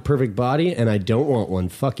don't have a perfect body, and I don't want one.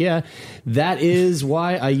 Fuck yeah. That is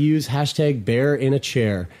why I use hashtag bear in a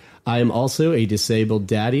chair. I am also a disabled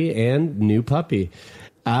daddy and new puppy.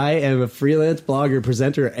 I am a freelance blogger,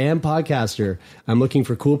 presenter, and podcaster. I'm looking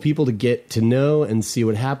for cool people to get to know and see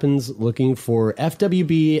what happens. Looking for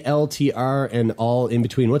FWB, LTR, and all in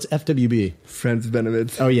between. What's FWB? Friends with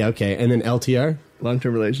benefits. Oh, yeah, okay. And then LTR?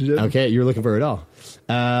 Long-term relationship. Okay, you're looking for it all.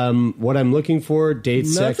 What I'm looking for, date,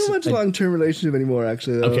 Not sex. Not so much long-term relationship anymore,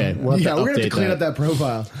 actually, though. Okay. We're going to have to clean up that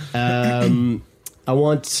profile. I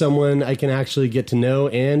want someone I can actually get to know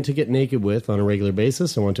and to get naked with on a regular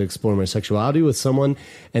basis. I want to explore my sexuality with someone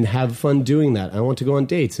and have fun doing that. I want to go on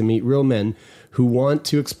dates and meet real men who want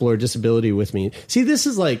to explore disability with me. See, this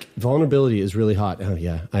is like, vulnerability is really hot. Oh,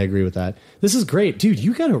 yeah, I agree with that. This is great. Dude,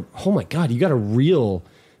 you got a, oh my God, you got a real,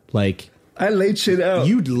 like... I laid shit out.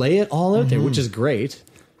 You'd lay it all out there, which is great.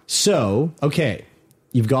 So, okay,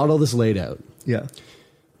 you've got all this laid out. Yeah.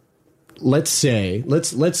 Let's say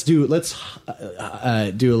let's do a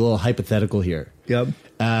little hypothetical here. Yep.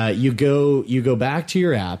 You go back to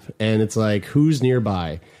your app and it's like who's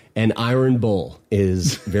nearby, and Iron Bull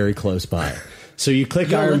is very close by. So you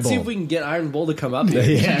click Iron let's Bull. See if we can get Iron Bull to come up here.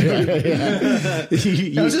 Yeah.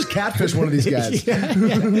 Let's just catfish one of these guys.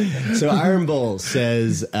 So Iron Bull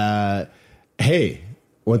says, "Hey,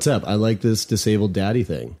 what's up? I like this disabled daddy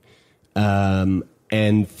thing."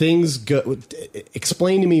 And things go.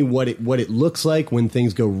 Explain to me what it looks like when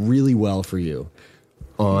things go really well for you.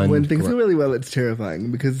 When things go really well, it's terrifying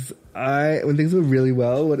because when things go really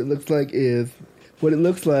well, what it looks like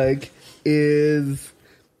is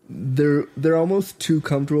they're almost too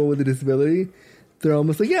comfortable with the disability. They're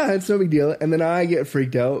almost like, yeah, it's no big deal. And then I get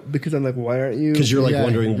freaked out because I'm like, why aren't you? Because you're like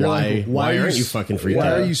wondering why aren't you fucking freaked out?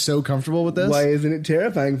 Why are you so comfortable with this? Why isn't it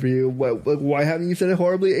terrifying for you? Why haven't you said a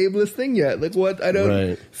horribly ableist thing yet? Like what? I don't.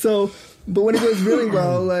 Right. So, but when it goes really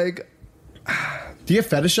well, like, do you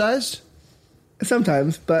get fetishized?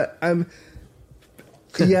 Sometimes, but I'm.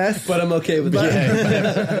 Yes, but I'm okay with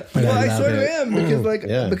that. Well, I sort of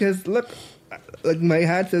am because look. Like my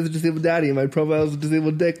hat says disabled daddy and my profile is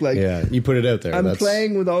disabled dick. Like, yeah, you put it out there. I'm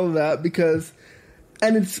playing with all of that because,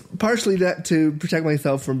 and it's partially that to protect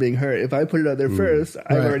myself from being hurt. If I put it out there first,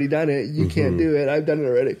 I've already done it. You can't do it. I've done it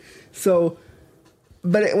already. So,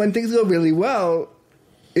 but when things go really well,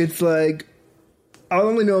 it's like I'll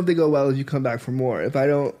only know if they go well if you come back for more. If I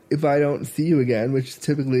don't see you again, which is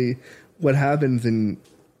typically what happens in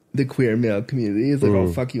the queer male community, is like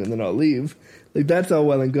I'll fuck you and then I'll leave. Like that's all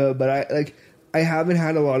well and good, but I haven't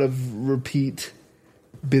had a lot of repeat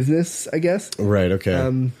business, I guess. Right,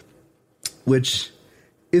 okay. Which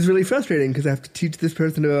is really frustrating because I have to teach this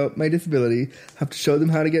person about my disability, have to show them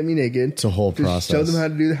how to get me naked. It's a whole process. Show them how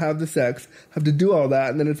to have the sex, have to do all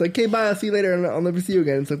that, and then it's like, okay, bye, I'll see you later, and I'll never see you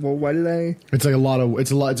again. It's like, well, why did I? It's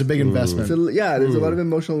like it's a big investment. There's a lot of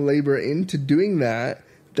emotional labor into doing that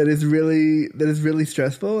is really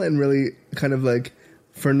stressful and really kind of like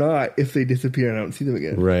for naught if they disappear and I don't see them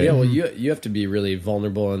again. Right. Yeah, well, you have to be really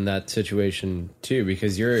vulnerable in that situation too,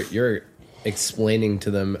 because you're explaining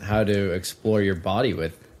to them how to explore your body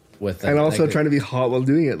with them. And also trying to be hot while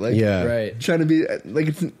doing it. Like, right. Trying to be like,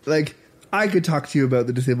 it's like, I could talk to you about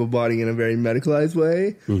the disabled body in a very medicalized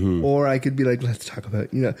way, or I could be like, let's talk about,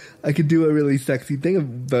 I could do a really sexy thing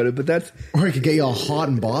about it, but that's... Or I could get you all hot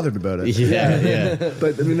and bothered about it. Yeah.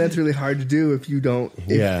 But, I mean, that's really hard to do if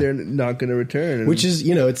they're not going to return. Which is,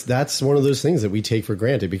 that's one of those things that we take for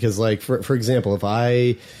granted, because, like, for example, if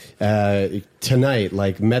I, tonight,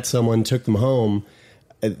 like, met someone, took them home,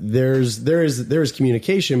 there's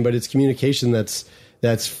communication, but it's communication that's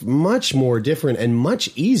much more different and much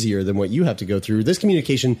easier than what you have to go through. This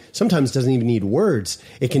communication sometimes doesn't even need words.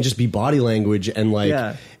 It can just be body language and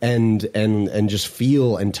and just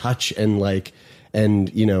feel and touch and like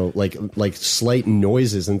slight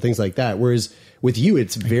noises and things like that. Whereas with you,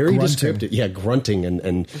 it's very descriptive. Yeah, grunting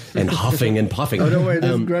and huffing and puffing. Oh, don't worry,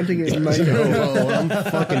 there's grunting in my I'm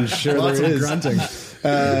fucking sure Lots there of is. grunting.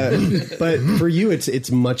 But for you, it's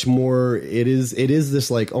much more. It is this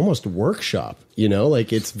like almost workshop.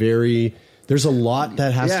 Like it's very. There's a lot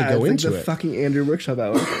that has to go into the it. Fucking Andrew workshop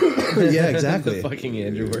hour. Yeah, exactly. The fucking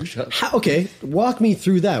Andrew workshop. Okay, walk me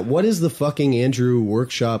through that. What is the fucking Andrew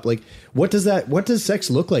workshop like? What does sex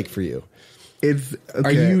look like for you? It's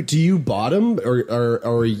okay. Do you bottom or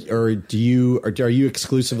are you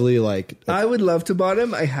exclusively like? I would love to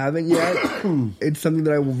bottom. I haven't yet. It's something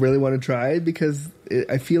that I really want to try because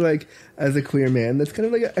I feel like as a queer man, that's kind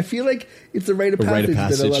of like I feel like it's a rite of passage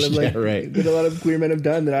that a lot of that a lot of queer men have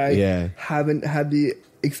done that I haven't had the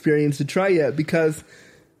experience to try yet, because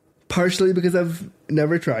partially because I've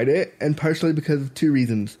never tried it, and partially because of two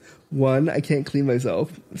reasons. One, I can't clean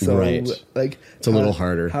myself, so like it's a little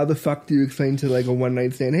harder. How the fuck do you explain to like a one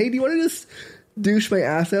night stand? Hey, do you want to just douche my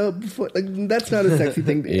ass out before? Like that's not a sexy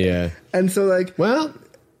thing. And so like, well,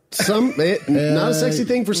 not a sexy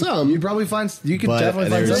thing for some. You could definitely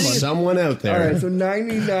find someone out there. All right, so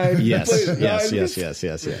 99. Yes.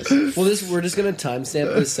 Well, we're just gonna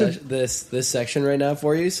timestamp this section right now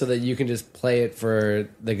for you, so that you can just play it for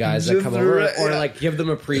the guys that come over, or like give them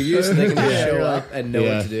a preview so they can just show up and know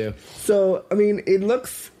what to do. So I mean, it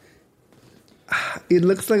looks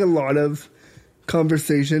like a lot of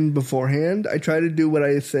conversation beforehand. I try to do what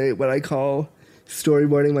I call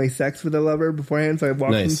storyboarding my sex with a lover beforehand. So I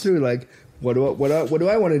walk them through like, what do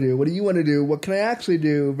I want to do? What do you want to do? What can I actually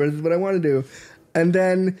do versus what I want to do? And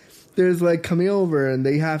then there's like coming over, and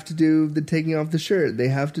they have to do the taking off the shirt. They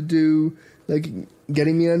have to do like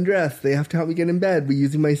getting me undressed. They have to help me get in bed. We're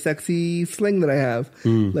using my sexy sling that I have.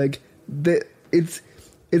 Like it's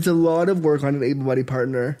a lot of work on an able-bodied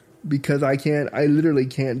partner, because I literally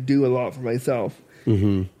can't do a lot for myself.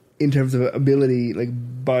 In terms of ability, like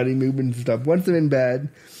body movement and stuff. Once I'm in bed,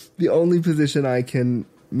 the only position I can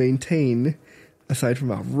maintain, aside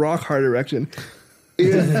from a rock hard erection,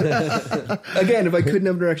 is again, if I couldn't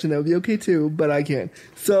have an erection, that would be okay too, but I can't.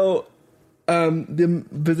 So the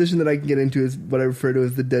position that I can get into is what I refer to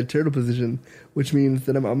as the dead turtle position, which means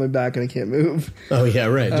that I'm on my back and I can't move. Oh yeah,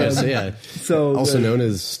 right. So also known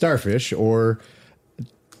as starfish, or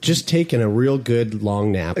just taking a real good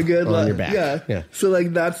long nap on your back. Yeah. So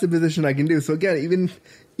like that's the position I can do. So again,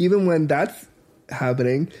 even when that's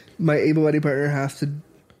happening, my able-bodied partner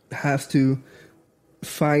has to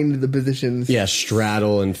find the positions. Yeah,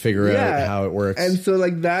 straddle and figure out how it works. And so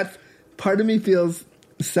like that part of me feels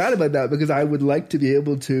sad about that, because I would like to be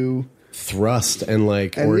able to thrust and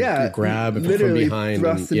grab from behind,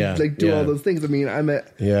 thrust and do all those things. I mean,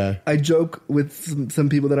 I joke with some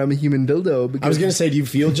people that I'm a human dildo. Because I was gonna say, do you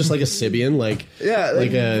feel just like a Sibian,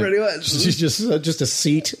 pretty much, just a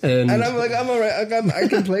seat, and I'm like, I'm all right. I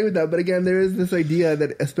can play with that, but again, there is this idea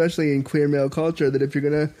that, especially in queer male culture, that if you're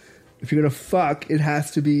gonna fuck, it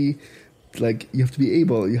has to be like you have to be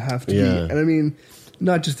able, you have to be, and I mean,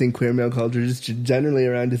 not just in queer male culture, just generally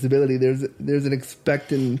around disability, there's an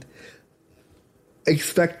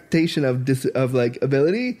expectation of like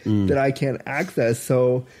ability that I can't access.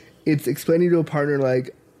 So it's explaining to a partner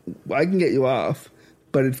like, I can get you off,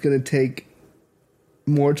 but it's going to take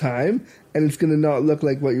more time, and it's going to not look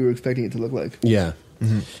like what you were expecting it to look like. Yeah.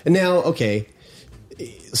 And now, okay,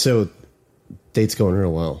 so date's going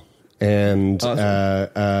real well. And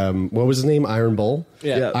Awesome. what was his name? Iron Bull?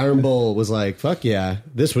 Yeah. Iron Bull was like, fuck yeah,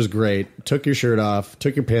 this was great. Took your shirt off,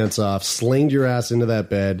 took your pants off, slinged your ass into that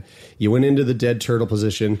bed. You went into the dead turtle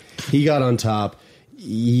position. He got on top.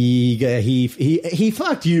 He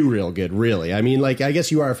fucked you real good, really. I mean, like, I guess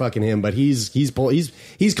you are fucking him, but he's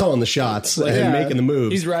calling the shots and making the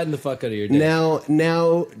moves. He's riding the fuck out of your dick.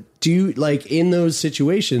 Now, do you, like, in those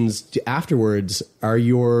situations afterwards,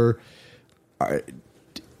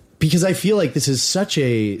 because I feel like this is such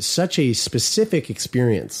a specific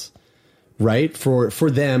experience, right? For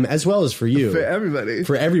them as well as for you.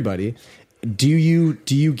 For everybody. Do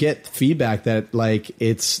you get feedback that, like,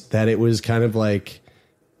 it was kind of like,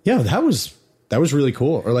 yeah, that was really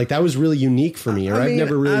cool, or like that was really unique for me, or I've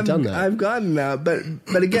never really done that. I've gotten that,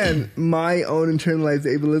 but again, my own internalized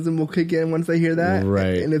ableism will kick in once I hear that,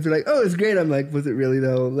 right? And if they're like, "Oh, it's great," I'm like, "Was it really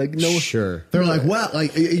though?" Like, no, sure. They're like, "Wow!"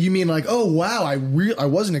 Like, you mean like, "Oh, wow! I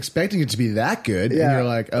wasn't expecting it to be that good." Yeah. And you're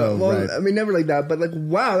like, "Oh, well, right." I mean, never like that, but like,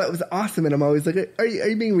 "Wow, that was awesome!" And I'm always like, "Are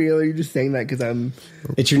you being real? Or are you just saying that because I'm?"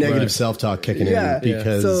 It's your negative self-talk kicking in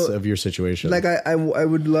because of your situation. Like, I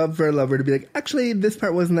would love for a lover to be like, "Actually, this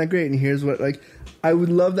part wasn't that great," and here's what like. I would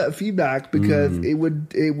love that feedback because it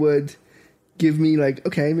would give me like,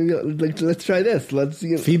 okay, maybe like let's try this.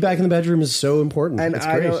 Feedback in the bedroom is so important, and it's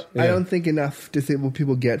I great. don't think enough disabled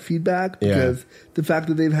people get feedback because the fact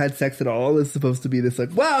that they've had sex at all is supposed to be this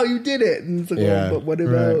like, wow, you did it, and it's like, well,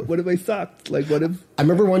 but what if I sucked? Like, what if? I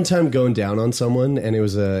remember one time going down on someone, and it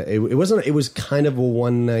was kind of a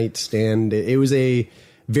one night stand. It was a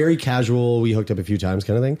very casual. We hooked up a few times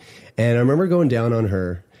kind of thing, and I remember going down on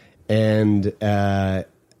her. And the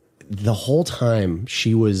whole time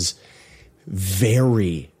she was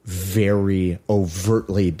very, very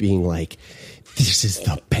overtly being like, this is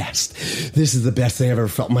the best. This is the best thing I've ever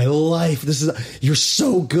felt in my life. You're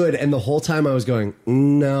so good. And the whole time I was going,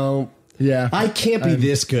 no. Yeah, I can't be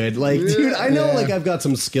this good. Like, dude, I know, like, I've got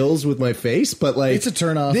some skills with my face, but like, it's a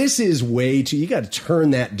turn off. This is way too. You got to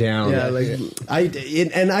turn that down. Yeah, like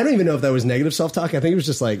and I don't even know if that was negative self talk. I think it was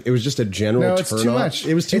just a general. No, it's turn too off. much.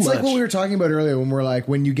 It was too much. It's like what we were talking about earlier when we're like,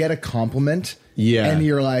 when you get a compliment. Yeah. And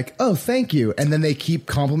you're like, oh, thank you. And then they keep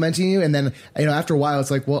complimenting you. And then, after a while,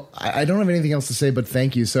 it's like, well, I don't have anything else to say but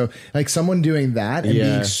thank you. So, like, someone doing that and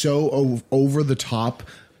being so over the top,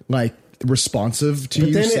 like, responsive to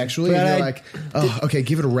you sexually, and you're like, oh, okay,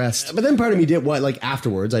 give it a rest. But then part of me did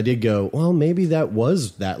afterwards I did go, well, maybe that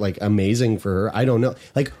was that like amazing for her. I don't know.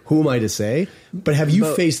 Like, who am I to say? But have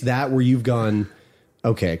you faced that where you've gone,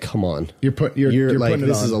 okay, come on. You're like,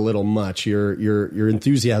 this is a little much. Your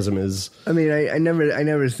enthusiasm is. I mean, I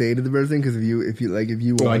never say to the person because if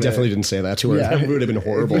you. I definitely didn't say that to her. That would have been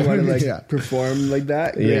horrible. If you want to perform like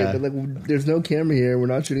that, great. But like, there's no camera here. We're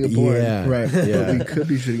not shooting a porn. Yeah, right. Yeah, but we could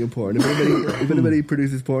be shooting a porn. If anybody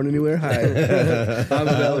produces porn anywhere, hi, I'm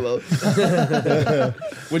available.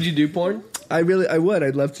 Would you do porn? I would.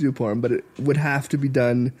 I'd love to do porn, but it would have to be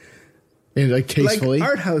done like tastefully. Like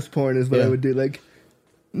art house porn is what I would do. Like.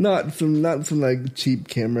 Not some like cheap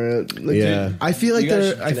camera. Like, I feel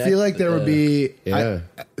like there would be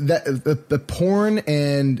the porn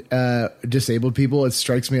and disabled people. It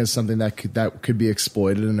strikes me as something that could be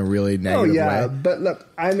exploited in a really negative way. But look,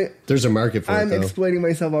 there's a market for it. I'm exploiting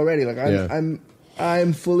myself already. Like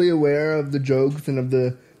I'm fully aware of the jokes and of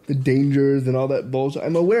the dangers and all that bullshit.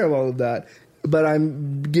 I'm aware of all of that, but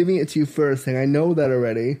I'm giving it to you first, saying I know that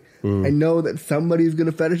already. I know that somebody's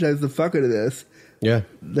gonna fetishize the fuck out of this. Yeah,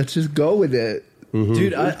 let's just go with it,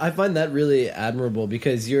 dude. I find that really admirable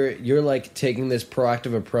because you're like taking this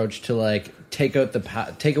proactive approach to like take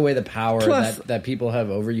away the power that people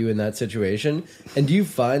have over you in that situation. And do you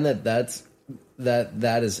find that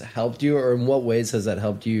that has helped you, or in what ways has that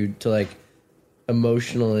helped you to like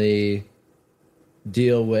emotionally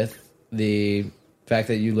deal with the fact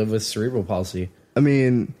that you live with cerebral palsy? I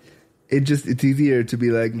mean. It's easier to be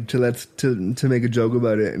like to make a joke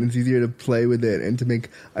about it, and it's easier to play with it and to make.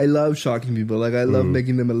 I love shocking people. Like I love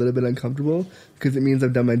making them a little bit uncomfortable because it means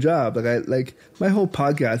I've done my job. Like my whole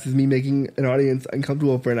podcast is me making an audience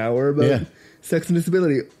uncomfortable for an hour about sex and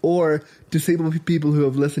disability, or disabled people who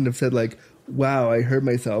have listened have said like, "Wow, I heard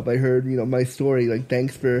myself. I heard my story. Like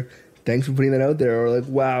thanks for putting that out there," or like,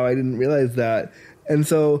 "Wow, I didn't realize that." And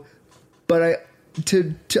so, but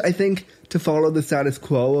I think. To follow the status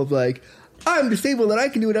quo of like, I'm disabled and I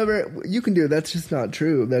can do whatever you can do. That's just not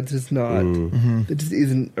true. That's just not, that just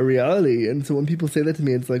isn't a reality. And so when people say that to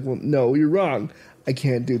me, it's like, well, no, you're wrong. I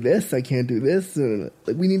can't do this. I can't do this. And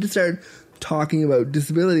like, we need to start talking about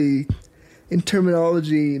disability in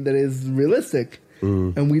terminology that is realistic.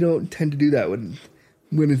 And we don't tend to do that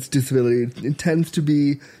when it's disability. It tends to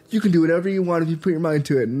be, you can do whatever you want if you put your mind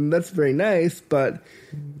to it. And that's very nice, but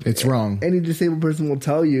it's wrong. Any disabled person will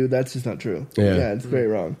tell you that's just not true. Yeah, it's very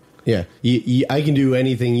wrong. Yeah, I can do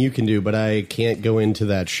anything you can do, but I can't go into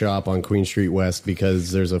that shop on Queen Street West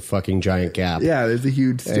because there's a fucking giant gap. Yeah, there's a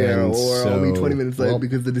huge stair, or I'll be 20 minutes late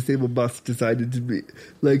because the disabled bus decided to be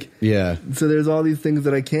like. Yeah. So there's all these things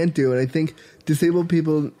that I can't do, and I think disabled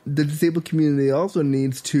people, the disabled community, also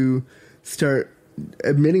needs to start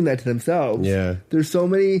admitting that to themselves. Yeah. There's so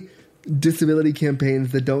many disability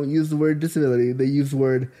campaigns that don't use the word disability; they use the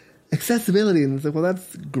word accessibility, and it's like, well,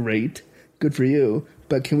 that's great, good for you.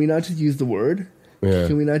 But can we not just use the word? Yeah.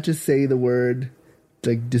 Can we not just say the word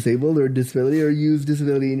like disabled or disability, or use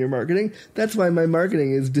disability in your marketing? That's why my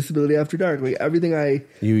marketing is Disability After Dark. Like everything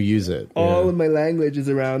you use it. All of my language is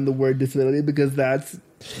around the word disability because that's.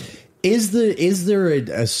 Is there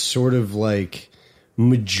a sort of like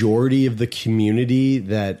majority of the community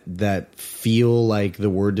that feel like the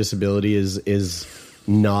word disability is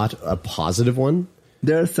not a positive one?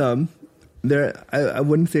 There are some. I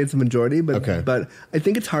wouldn't say it's a majority, but I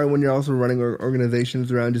think it's hard when you're also running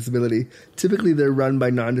organizations around disability. Typically, they're run by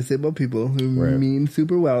non-disabled people who mean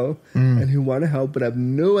super well and who want to help, but have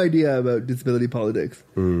no idea about disability politics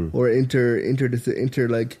or inter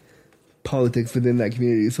like politics within that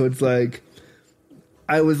community. So it's like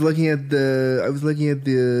I was looking at the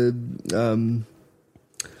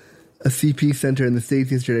a CP center in the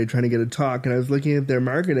States yesterday trying to get a talk, and I was looking at their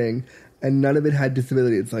marketing. And none of it had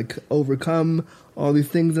disability. It's like overcome all these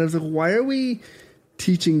things. And I was like, why are we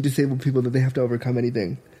teaching disabled people that they have to overcome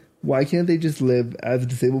anything? Why can't they just live as a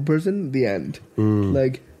disabled person? The end.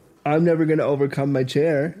 Like, I'm never going to overcome my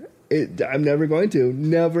chair. I'm never going to.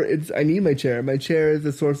 Never. I need my chair. My chair is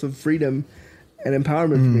a source of freedom and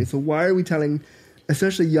empowerment for me. So why are we telling,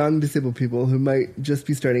 especially young disabled people who might just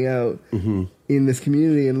be starting out in this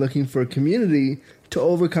community and looking for a community to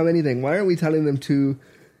overcome anything? Why aren't we telling them to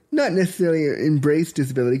not necessarily embrace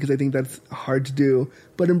disability, because I think that's hard to do,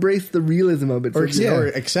 but embrace the realism of it. Or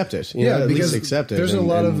accept it. Because accept it. There's a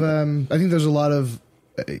lot of, I think there's a lot of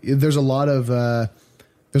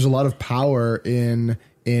power in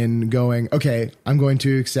going, okay, I'm going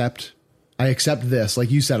to accept this.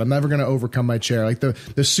 Like you said, I'm never going to overcome my chair. Like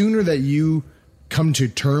the sooner that you come to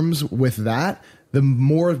terms with that, the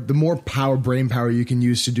more brain power you can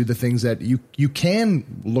use to do the things that you can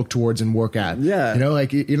look towards and work at. Yeah.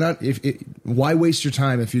 Like you're not, why waste your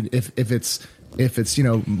time if it's,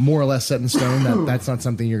 more or less set in stone, that's not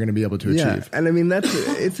something you're going to be able to achieve. Yeah. And I mean,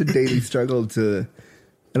 it's a daily struggle to, and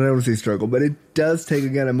I don't want to say struggle, but it does take,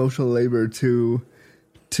 again, emotional labor to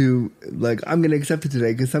like, I'm going to accept it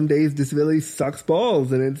today, because some days disability sucks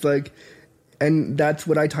balls, and it's like, and that's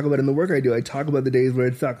what I talk about in the work I do. I talk about the days where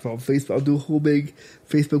it sucks. I'll do a whole big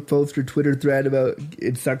Facebook post or Twitter thread about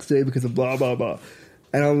it sucks today because of blah, blah, blah.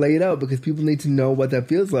 And I'll lay it out because people need to know what that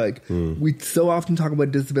feels like. We so often talk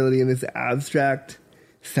about disability in this abstract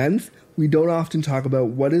sense. We don't often talk about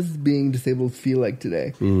what does being disabled feel like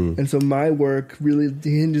today. And so my work really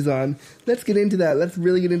hinges on, let's get into that. Let's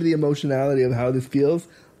really get into the emotionality of how this feels.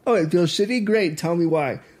 Oh, it feels shitty? Great. Tell me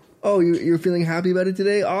why. Oh, you're feeling happy about it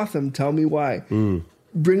today? Awesome. Tell me why.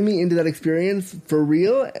 Bring me into that experience for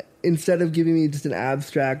real, instead of giving me just an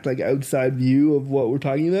abstract, like outside view of what we're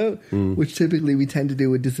talking about, which typically we tend to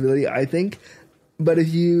do with disability, I think. But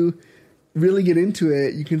if you really get into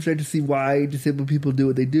it, you can start to see why disabled people do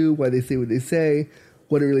what they do, why they say what they say,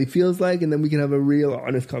 what it really feels like, and then we can have a real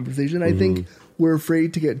honest conversation. I think we're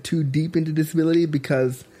afraid to get too deep into disability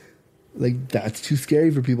because like that's too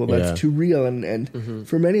scary for people. That's too real, and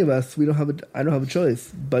for many of us, I don't have a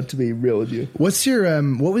choice but to be real with you. What's your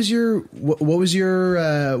what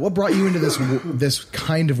brought you into this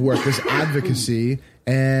kind of work, this advocacy,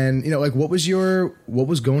 and like what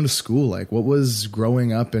was going to school like? What was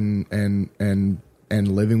growing up and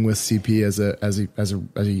living with CP as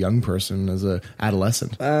a young person, as a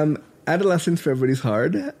adolescent? Adolescence for everybody's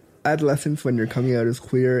hard. Adolescence when you're coming out as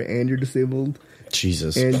queer and you're disabled.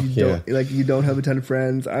 Jesus. And you don't have a ton of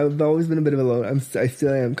friends. I've always been a bit of a loner. I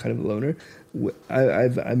still am kind of a loner.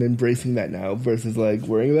 I'm embracing that now versus like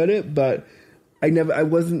worrying about it. But I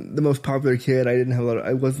wasn't the most popular kid. I didn't have a lot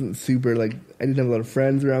of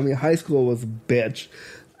friends around me. High school was a bitch.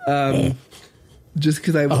 Just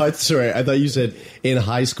because sorry, I thought you said in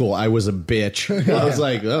high school I was a bitch. I was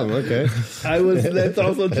like, oh, okay. That's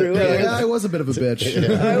also true. I was a bit of a bitch.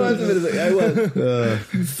 I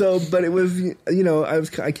was. So, but it was,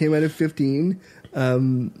 I came out at 15. I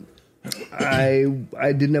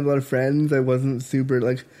didn't have a lot of friends. I wasn't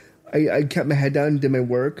super, I kept my head down and did my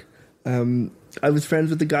work. I was friends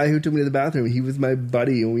with the guy who took me to the bathroom. He was my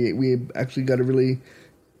buddy, and we actually got a really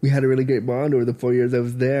we had a really great bond over the 4 years I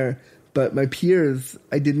was there. But my peers,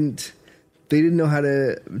 they didn't know how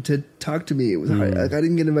to talk to me. It was hard. Like, I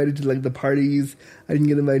didn't get invited to like the parties. I didn't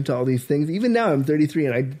get invited to all these things. Even now, I'm 33,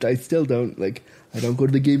 and I still don't like. I don't go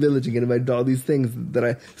to the gay village and get invited to all these things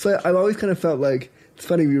So I've always kind of felt like, it's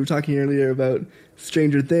funny. We were talking earlier about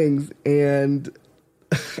Stranger Things, and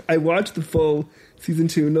I watched the full season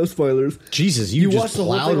 2. No spoilers. Jesus, you just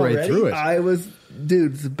plowed right through it.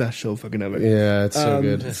 Dude, it's the best show fucking ever. Yeah, it's so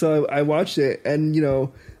good. So I watched it, and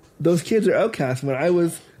those kids are outcasts. When I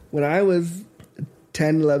was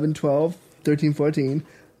 10, 11, 12, 13, 14,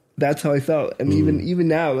 that's how I felt. And even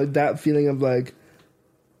now, like that feeling of like,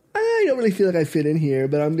 I don't really feel like I fit in here,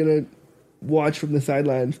 but I'm going to watch from the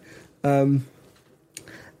sidelines. And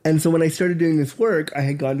so when I started doing this work, I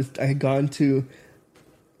had gone to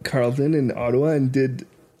Carleton in Ottawa and did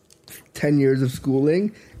 10 years of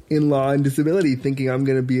schooling in law and disability, thinking I'm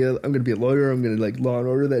gonna be a lawyer. I'm gonna like Law and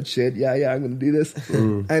Order that shit. Yeah, I'm gonna do this.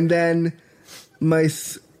 And then I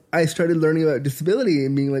started learning about disability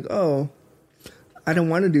and being like, oh, I don't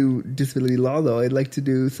want to do disability law though. I'd like to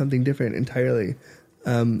do something different entirely.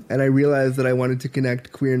 And I realized that I wanted to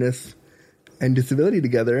connect queerness and disability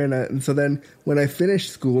together. And so then when I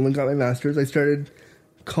finished school and got my master's, I started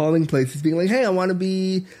calling places, being like, hey, I want to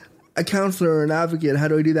be a counselor or an advocate. How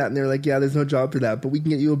do I do that? And they're like, yeah, there's no job for that, but we can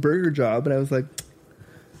get you a burger job. And I was like,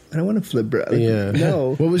 I don't want to flip bread.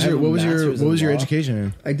 No. What was your education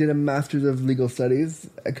in? I did a master's of legal studies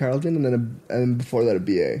at Carleton, and before that a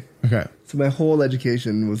BA. Okay. So my whole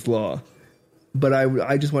education was law, but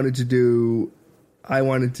I just wanted to do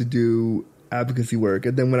advocacy work.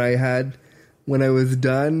 And then when I was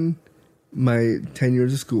done my 10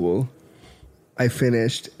 years of school, I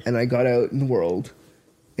finished and I got out in the world.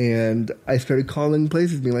 And I started calling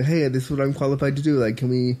places, being like, hey, this is what I'm qualified to do. Like, can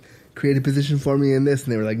we create a position for me in this?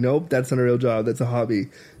 And they were like, nope, that's not a real job. That's a hobby.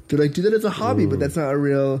 They're like, do that as a hobby, but that's not a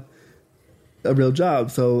real job.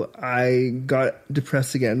 So I got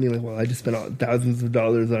depressed again, being like, well, I just spent thousands of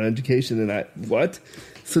dollars on education, and what?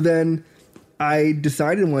 So then I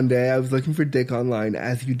decided one day I was looking for dick online,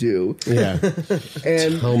 as you do. Yeah.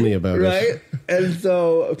 And tell me about it. Right? And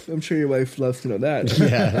so I'm sure your wife loves to know that.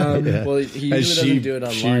 Yeah. Well, he usually doesn't do it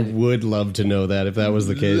online. She would love to know that. If that was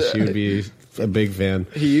the case, she would be a big fan.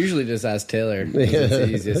 He usually just asks Taylor. It's the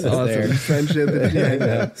easiest. Awesome. There.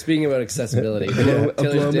 Friendship. Speaking about accessibility,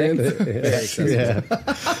 Taylor's dick, very accessible.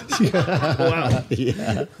 Wow.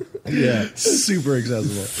 Yeah. Super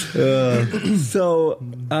accessible. So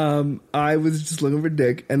I was just looking for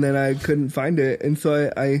dick, and then I couldn't find it, and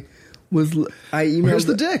so I emailed. Where's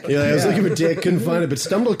the dick? Yeah, I was looking for dick, couldn't find it, but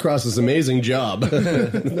stumbled across this amazing job.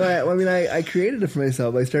 I created it for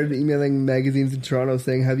myself. I started emailing magazines in Toronto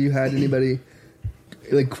saying, have you had anybody,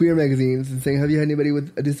 like queer magazines, and saying, have you had anybody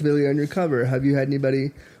with a disability on your cover? Have you had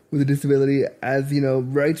anybody with a disability as,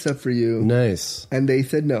 write stuff for you? Nice. And they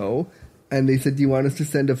said no. And they said, do you want us to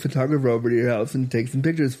send a photographer over to your house and take some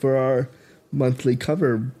pictures for our monthly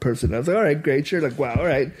cover person? I was like, all right, great, sure. Like, wow, all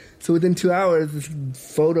right. So within 2 hours, this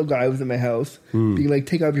photo guy was at my house being like,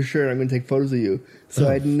 take off your shirt, I'm going to take photos of you. So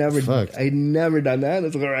I'd never done that. I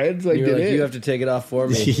was like, all right. So I did it. You have to take it off for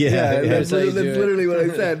me. That's literally what I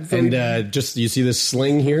said. So and just, you see this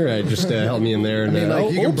sling here? Just help me in there. And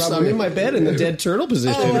I'm in my bed in the dead turtle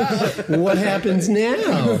position. What happens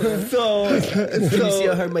now? So you see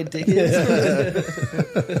how hard my dick is?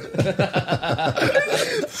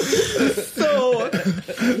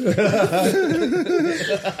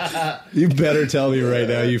 You better tell me right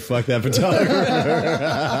now you fucked that photographer.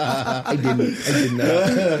 I did not.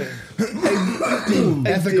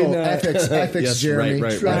 Ethics, yes, Jeremy.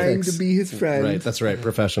 Right, trying to be his friend. Right, that's right,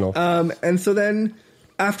 professional. And so then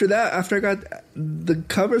after I got the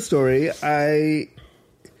cover story, I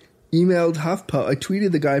emailed HuffPo. I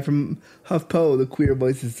tweeted the guy from HuffPo, the Queer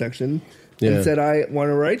Voices section, and said, I want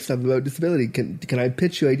to write stuff about disability. Can I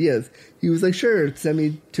pitch you ideas? He was like, sure, send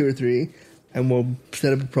me 2 or 3, and we'll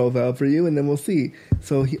set up a profile for you, and then we'll see.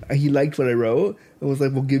 So he liked what I wrote, and was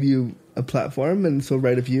like, we'll give you a platform, and so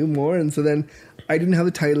write a few more. And so then I didn't have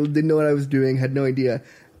a title, didn't know what I was doing, had no idea.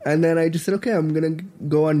 And then I just said, okay, I'm going to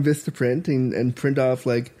go on Vistaprint and print off,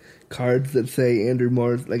 like, cards that say Andrew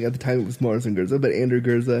Morris, like, at the time it was Morris and Gurza, but Andrew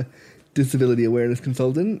Gurza, Disability Awareness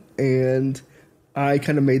Consultant. And I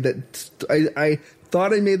kind of made that, I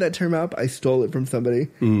thought I made that term up. I stole it from somebody.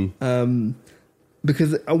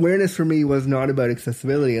 Because awareness for me was not about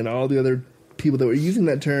accessibility, and all the other people that were using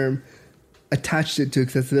that term attached it to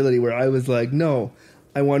accessibility, where I was like, no,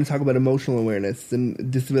 I want to talk about emotional awareness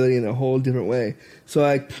and disability in a whole different way. So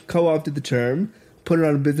I co-opted the term, put it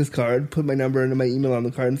on a business card, put my number and my email on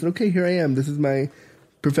the card, and said, okay, here I am. This is my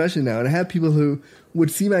profession now. And I have people who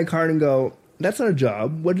would see my card and go, that's not a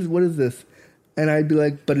job. What is this? And I'd be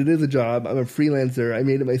like, but it is a job. I'm a freelancer. I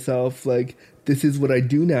made it myself. Like, this is what I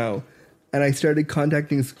do now. And I started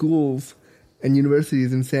contacting schools and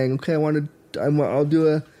universities and saying, okay, I'll do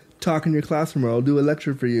a talk in your classroom, or I'll do a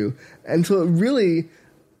lecture for you. And so it really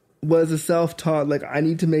was a self-taught, like, I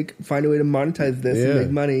need to find a way to monetize this and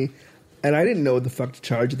make money. And I didn't know what the fuck to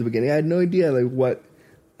charge at the beginning. I had no idea, like, what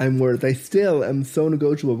I'm worth. I still am so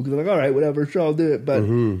negotiable because I'm like, all right, whatever, sure, I'll do it.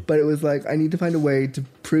 But it was like, I need to find a way to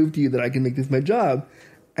prove to you that I can make this my job.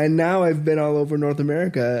 And now I've been all over North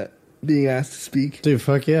America being asked to speak. Dude,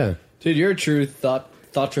 fuck yeah. Dude, you're a true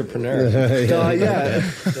thought-entrepreneur. Yeah.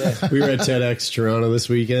 We were at TEDx Toronto this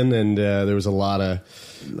weekend, and there was a lot of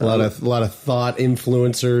thought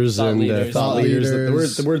influencers and thought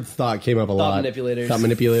leaders. The word thought came up a lot. Thought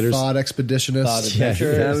manipulators. Thought expeditionists. Thought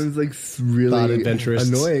adventurers. Sounds like really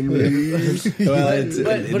annoying.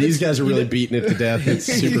 Well, these guys are really beating it to death. It's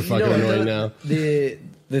super fucking annoying now. The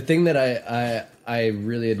thing that I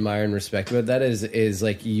really admire and respect about that is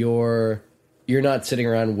like you're not sitting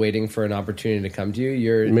around waiting for an opportunity to come to you.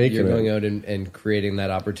 You're going out and creating that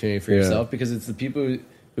opportunity for yourself, because it's the people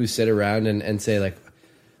who sit around and say like,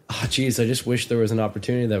 oh, geez, I just wish there was an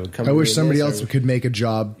opportunity that would come. I wish somebody else could make a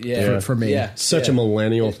job for me. Yeah. Such a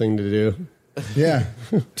millennial thing to do. Yeah,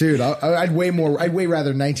 dude, I'd way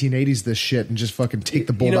rather 1980s this shit and just fucking take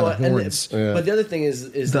the bull by the horns. But the other thing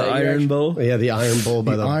is the Iron Bull. Yeah, the Iron Bull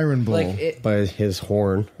by the Iron Bull, by his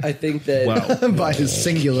horn. I think that by his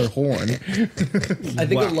singular horn. I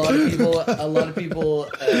think a lot of people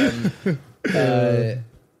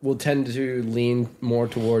will tend to lean more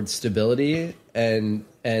towards stability and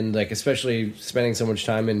like, especially spending so much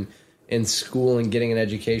time in school and getting an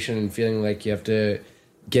education and feeling like you have to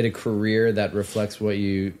get a career that reflects what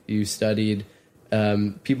you studied.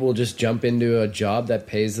 People will just jump into a job that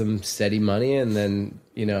pays them steady money and then,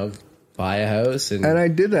 buy a house. And I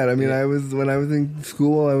did that. I mean, when I was in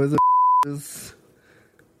school, I was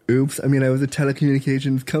oops. I mean, I was a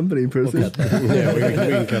telecommunications company person. We'll cut that. Yeah, we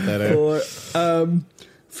can cut that out.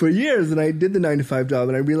 For years, and I did the 9-to-5 job,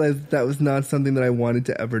 and I realized that was not something that I wanted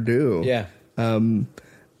to ever do. Yeah.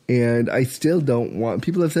 And I still don't want.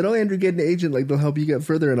 People have said, "Oh, Andrew, get an agent. Like, they'll help you get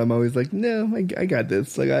further." And I'm always like, "No, I got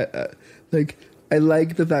this." Like, I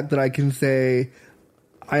like the fact that I can say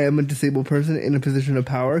I am a disabled person in a position of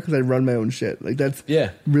power because I run my own shit. Like, that's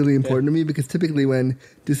really important to me, because typically when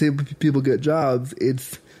disabled people get jobs,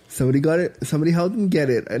 it's somebody got it, somebody helped them get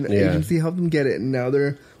it, an agency helped them get it, and now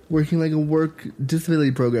they're working like a work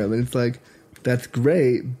disability program, and it's like, that's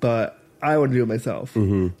great, but I want to do it myself.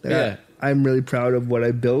 I'm really proud of what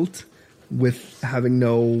I built with having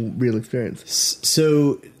no real experience.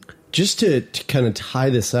 So just to kind of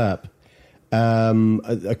tie this up,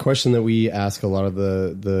 a question that we ask a lot of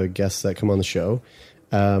the guests that come on the show,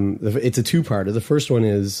 it's a two-parter. The first one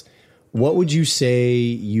is, what would you say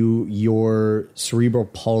your cerebral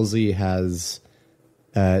palsy has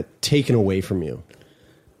taken away from you?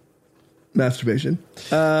 Masturbation.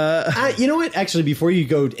 You know what? Actually, before you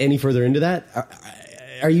go any further into that,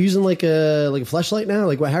 are you using like a fleshlight now?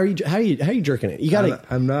 Like, how are you jerking it? You gotta.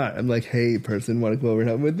 I'm not. I'm like, hey, person, want to go over and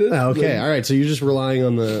help with this? Oh, okay, all right. So you're just relying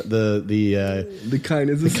on the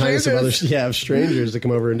kindness of others, of strangers to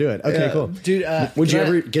come over and do it. Okay, cool, dude. Would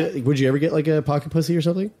you ever get like a pocket pussy or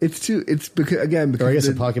something? It's because or I guess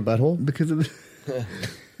a pocket butthole because of the.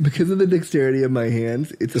 Because of the dexterity of my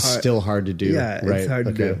hands, it's still hard to do. Yeah, right? It's hard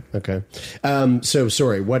to do. Okay. So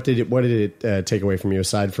sorry. What did it take away from you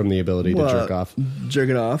aside from the ability to jerk off?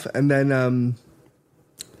 Jerking off, and then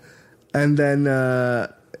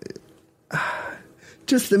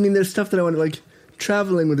just, I mean, there's stuff that I want to, like,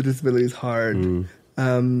 traveling with a disability is hard.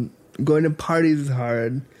 Going to parties is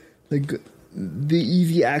hard. Like, the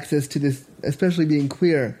easy access to this, especially being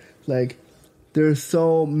queer. Like, there's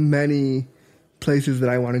so many places that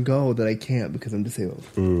I want to go that I can't because I'm disabled.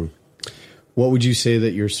 What would you say that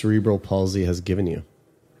your cerebral palsy has given you?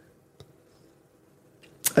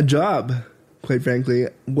 A job, quite frankly,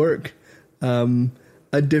 work,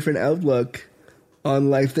 a different outlook on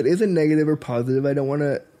life that isn't negative or positive. I don't want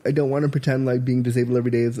to pretend like being disabled every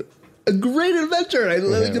day is a great adventure.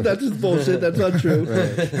 That's just bullshit. That's not true.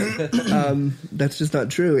 That's just not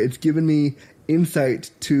true. It's given me insight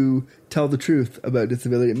to tell the truth about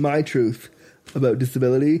disability, my truth about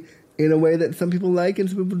disability, in a way that some people like and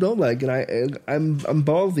some people don't like. And I'm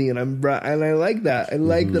ballsy, and I like that. I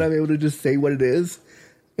like that I'm able to just say what it is.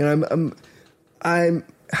 And I'm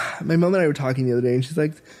my mom and I were talking the other day, and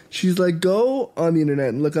she's like, go on the internet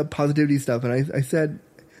and look up positivity stuff. And I said,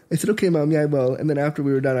 okay, Mom, yeah, I will. And then after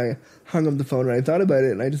we were done, I hung up the phone and I thought about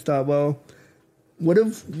it, and I just thought, well, what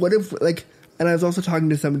if like, and I was also talking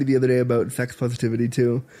to somebody the other day about sex positivity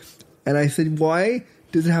too. And I said, why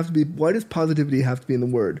does positivity have to be in the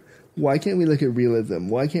word? Why can't we look at realism?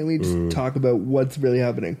 Why can't we just talk about what's really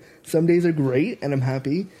happening? Some days are great and I'm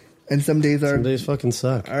happy. And some days fucking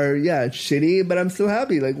suck. Shitty, but I'm still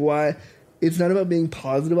happy. Like, why? It's not about being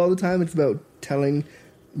positive all the time. It's about telling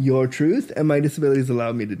your truth, and my disabilities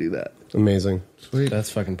allow me to do that. Amazing. Sweet. That's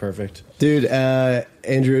fucking perfect. Dude,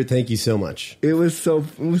 Andrew, thank you so much. It was so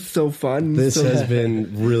fun. This has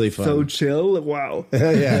been really fun. So chill. Wow.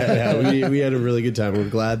 yeah. We had a really good time. We're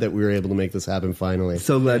glad that we were able to make this happen finally.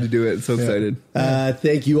 So glad to do it. So excited.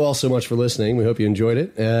 Thank you all so much for listening. We hope you enjoyed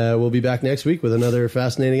it. We'll be back next week with another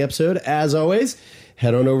fascinating episode. As always,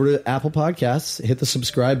 head on over to Apple Podcasts, hit the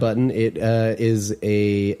subscribe button. It is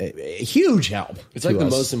a huge help. It's like the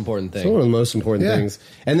most important thing. It's one of the most important things.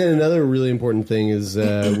 And then another really important thing is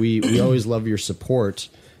we always love your support,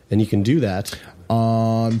 and you can do that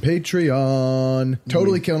on Patreon.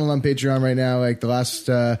 Totally killing it on Patreon right now. Like the last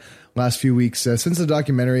few weeks since the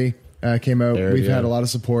documentary came out, we've had a lot of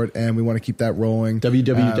support, and we want to keep that rolling.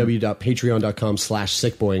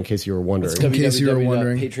 www.patreon.com/sickboy in case you were wondering.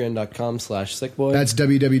 Patreon.com/sickboy. That's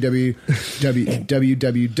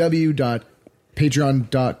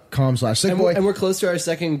www.patreon.com/sickboy. And we're close to our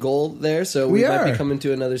second goal there, so we might be coming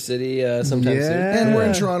to another city sometime soon. And we're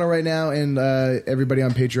in Toronto right now, and everybody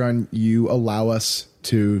on Patreon, you allow us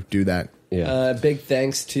to do that. Yeah. Big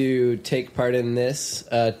thanks to Take Part in This,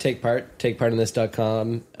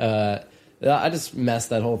 takepartinthis.com. I just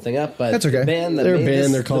messed that whole thing up, but that's okay. The band that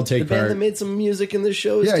they're called Take Part. The band that made some music in this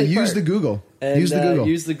show is Take use Part. the Google. And, use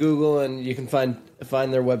the Google, and you can find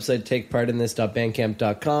their website,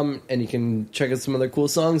 takepartinthis.bandcamp.com, and you can check out some other cool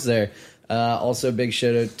songs there. Also, a big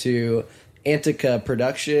shout out to Antica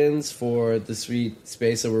Productions for the sweet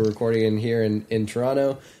space that we're recording in here in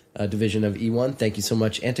Toronto, a division of E1. Thank you so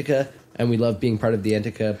much, Antica. And we love being part of the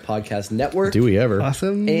Antica Podcast Network. Do we ever?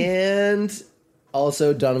 Awesome. And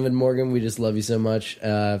also, Donovan Morgan, we just love you so much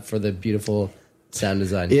for the beautiful sound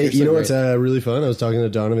design. Yeah, you know what's really fun? I was talking to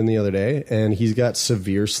Donovan the other day, and he's got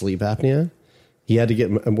severe sleep apnea. He had to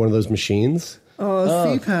get one of those machines.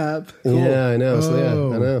 Oh, CPAP. Cool. Yeah, I know.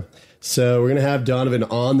 So, I know. So we're going to have Donovan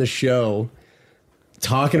on the show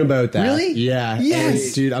talking about that. Really? Yeah. Yes.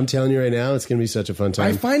 And, dude, I'm telling you right now, it's going to be such a fun time.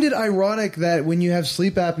 I find it ironic that when you have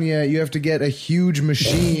sleep apnea, you have to get a huge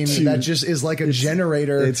machine that just is like a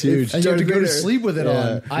generator. It's huge. And you have to go to sleep with it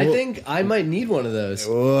on. I think I might need one of those.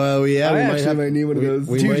 Well, yeah. I might need one of those.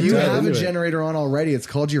 Dude, you have a generator on already. It's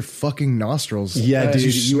called your fucking nostrils. Yeah,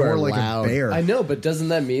 dude, you are like loud. a bear. I know, but doesn't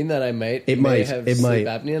that mean that I might have it sleep might.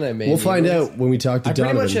 apnea and I may We'll find need out when we talk to I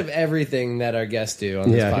Donovan. pretty much have everything that our guests do on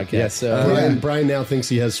this podcast. Yeah. So Brian now thinks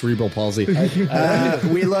he has cerebral palsy.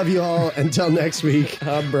 We love you all. Until next week.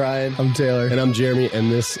 I'm Brian. I'm Taylor. And I'm Jeremy, and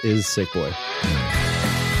this is Sick Boy.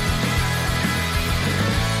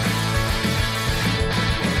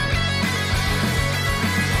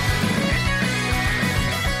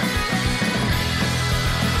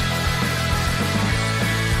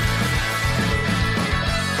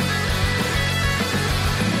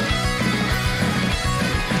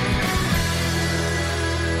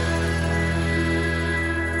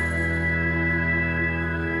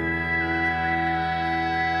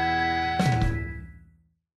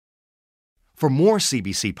 For more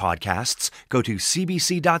CBC podcasts, go to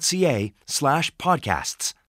cbc.ca/podcasts.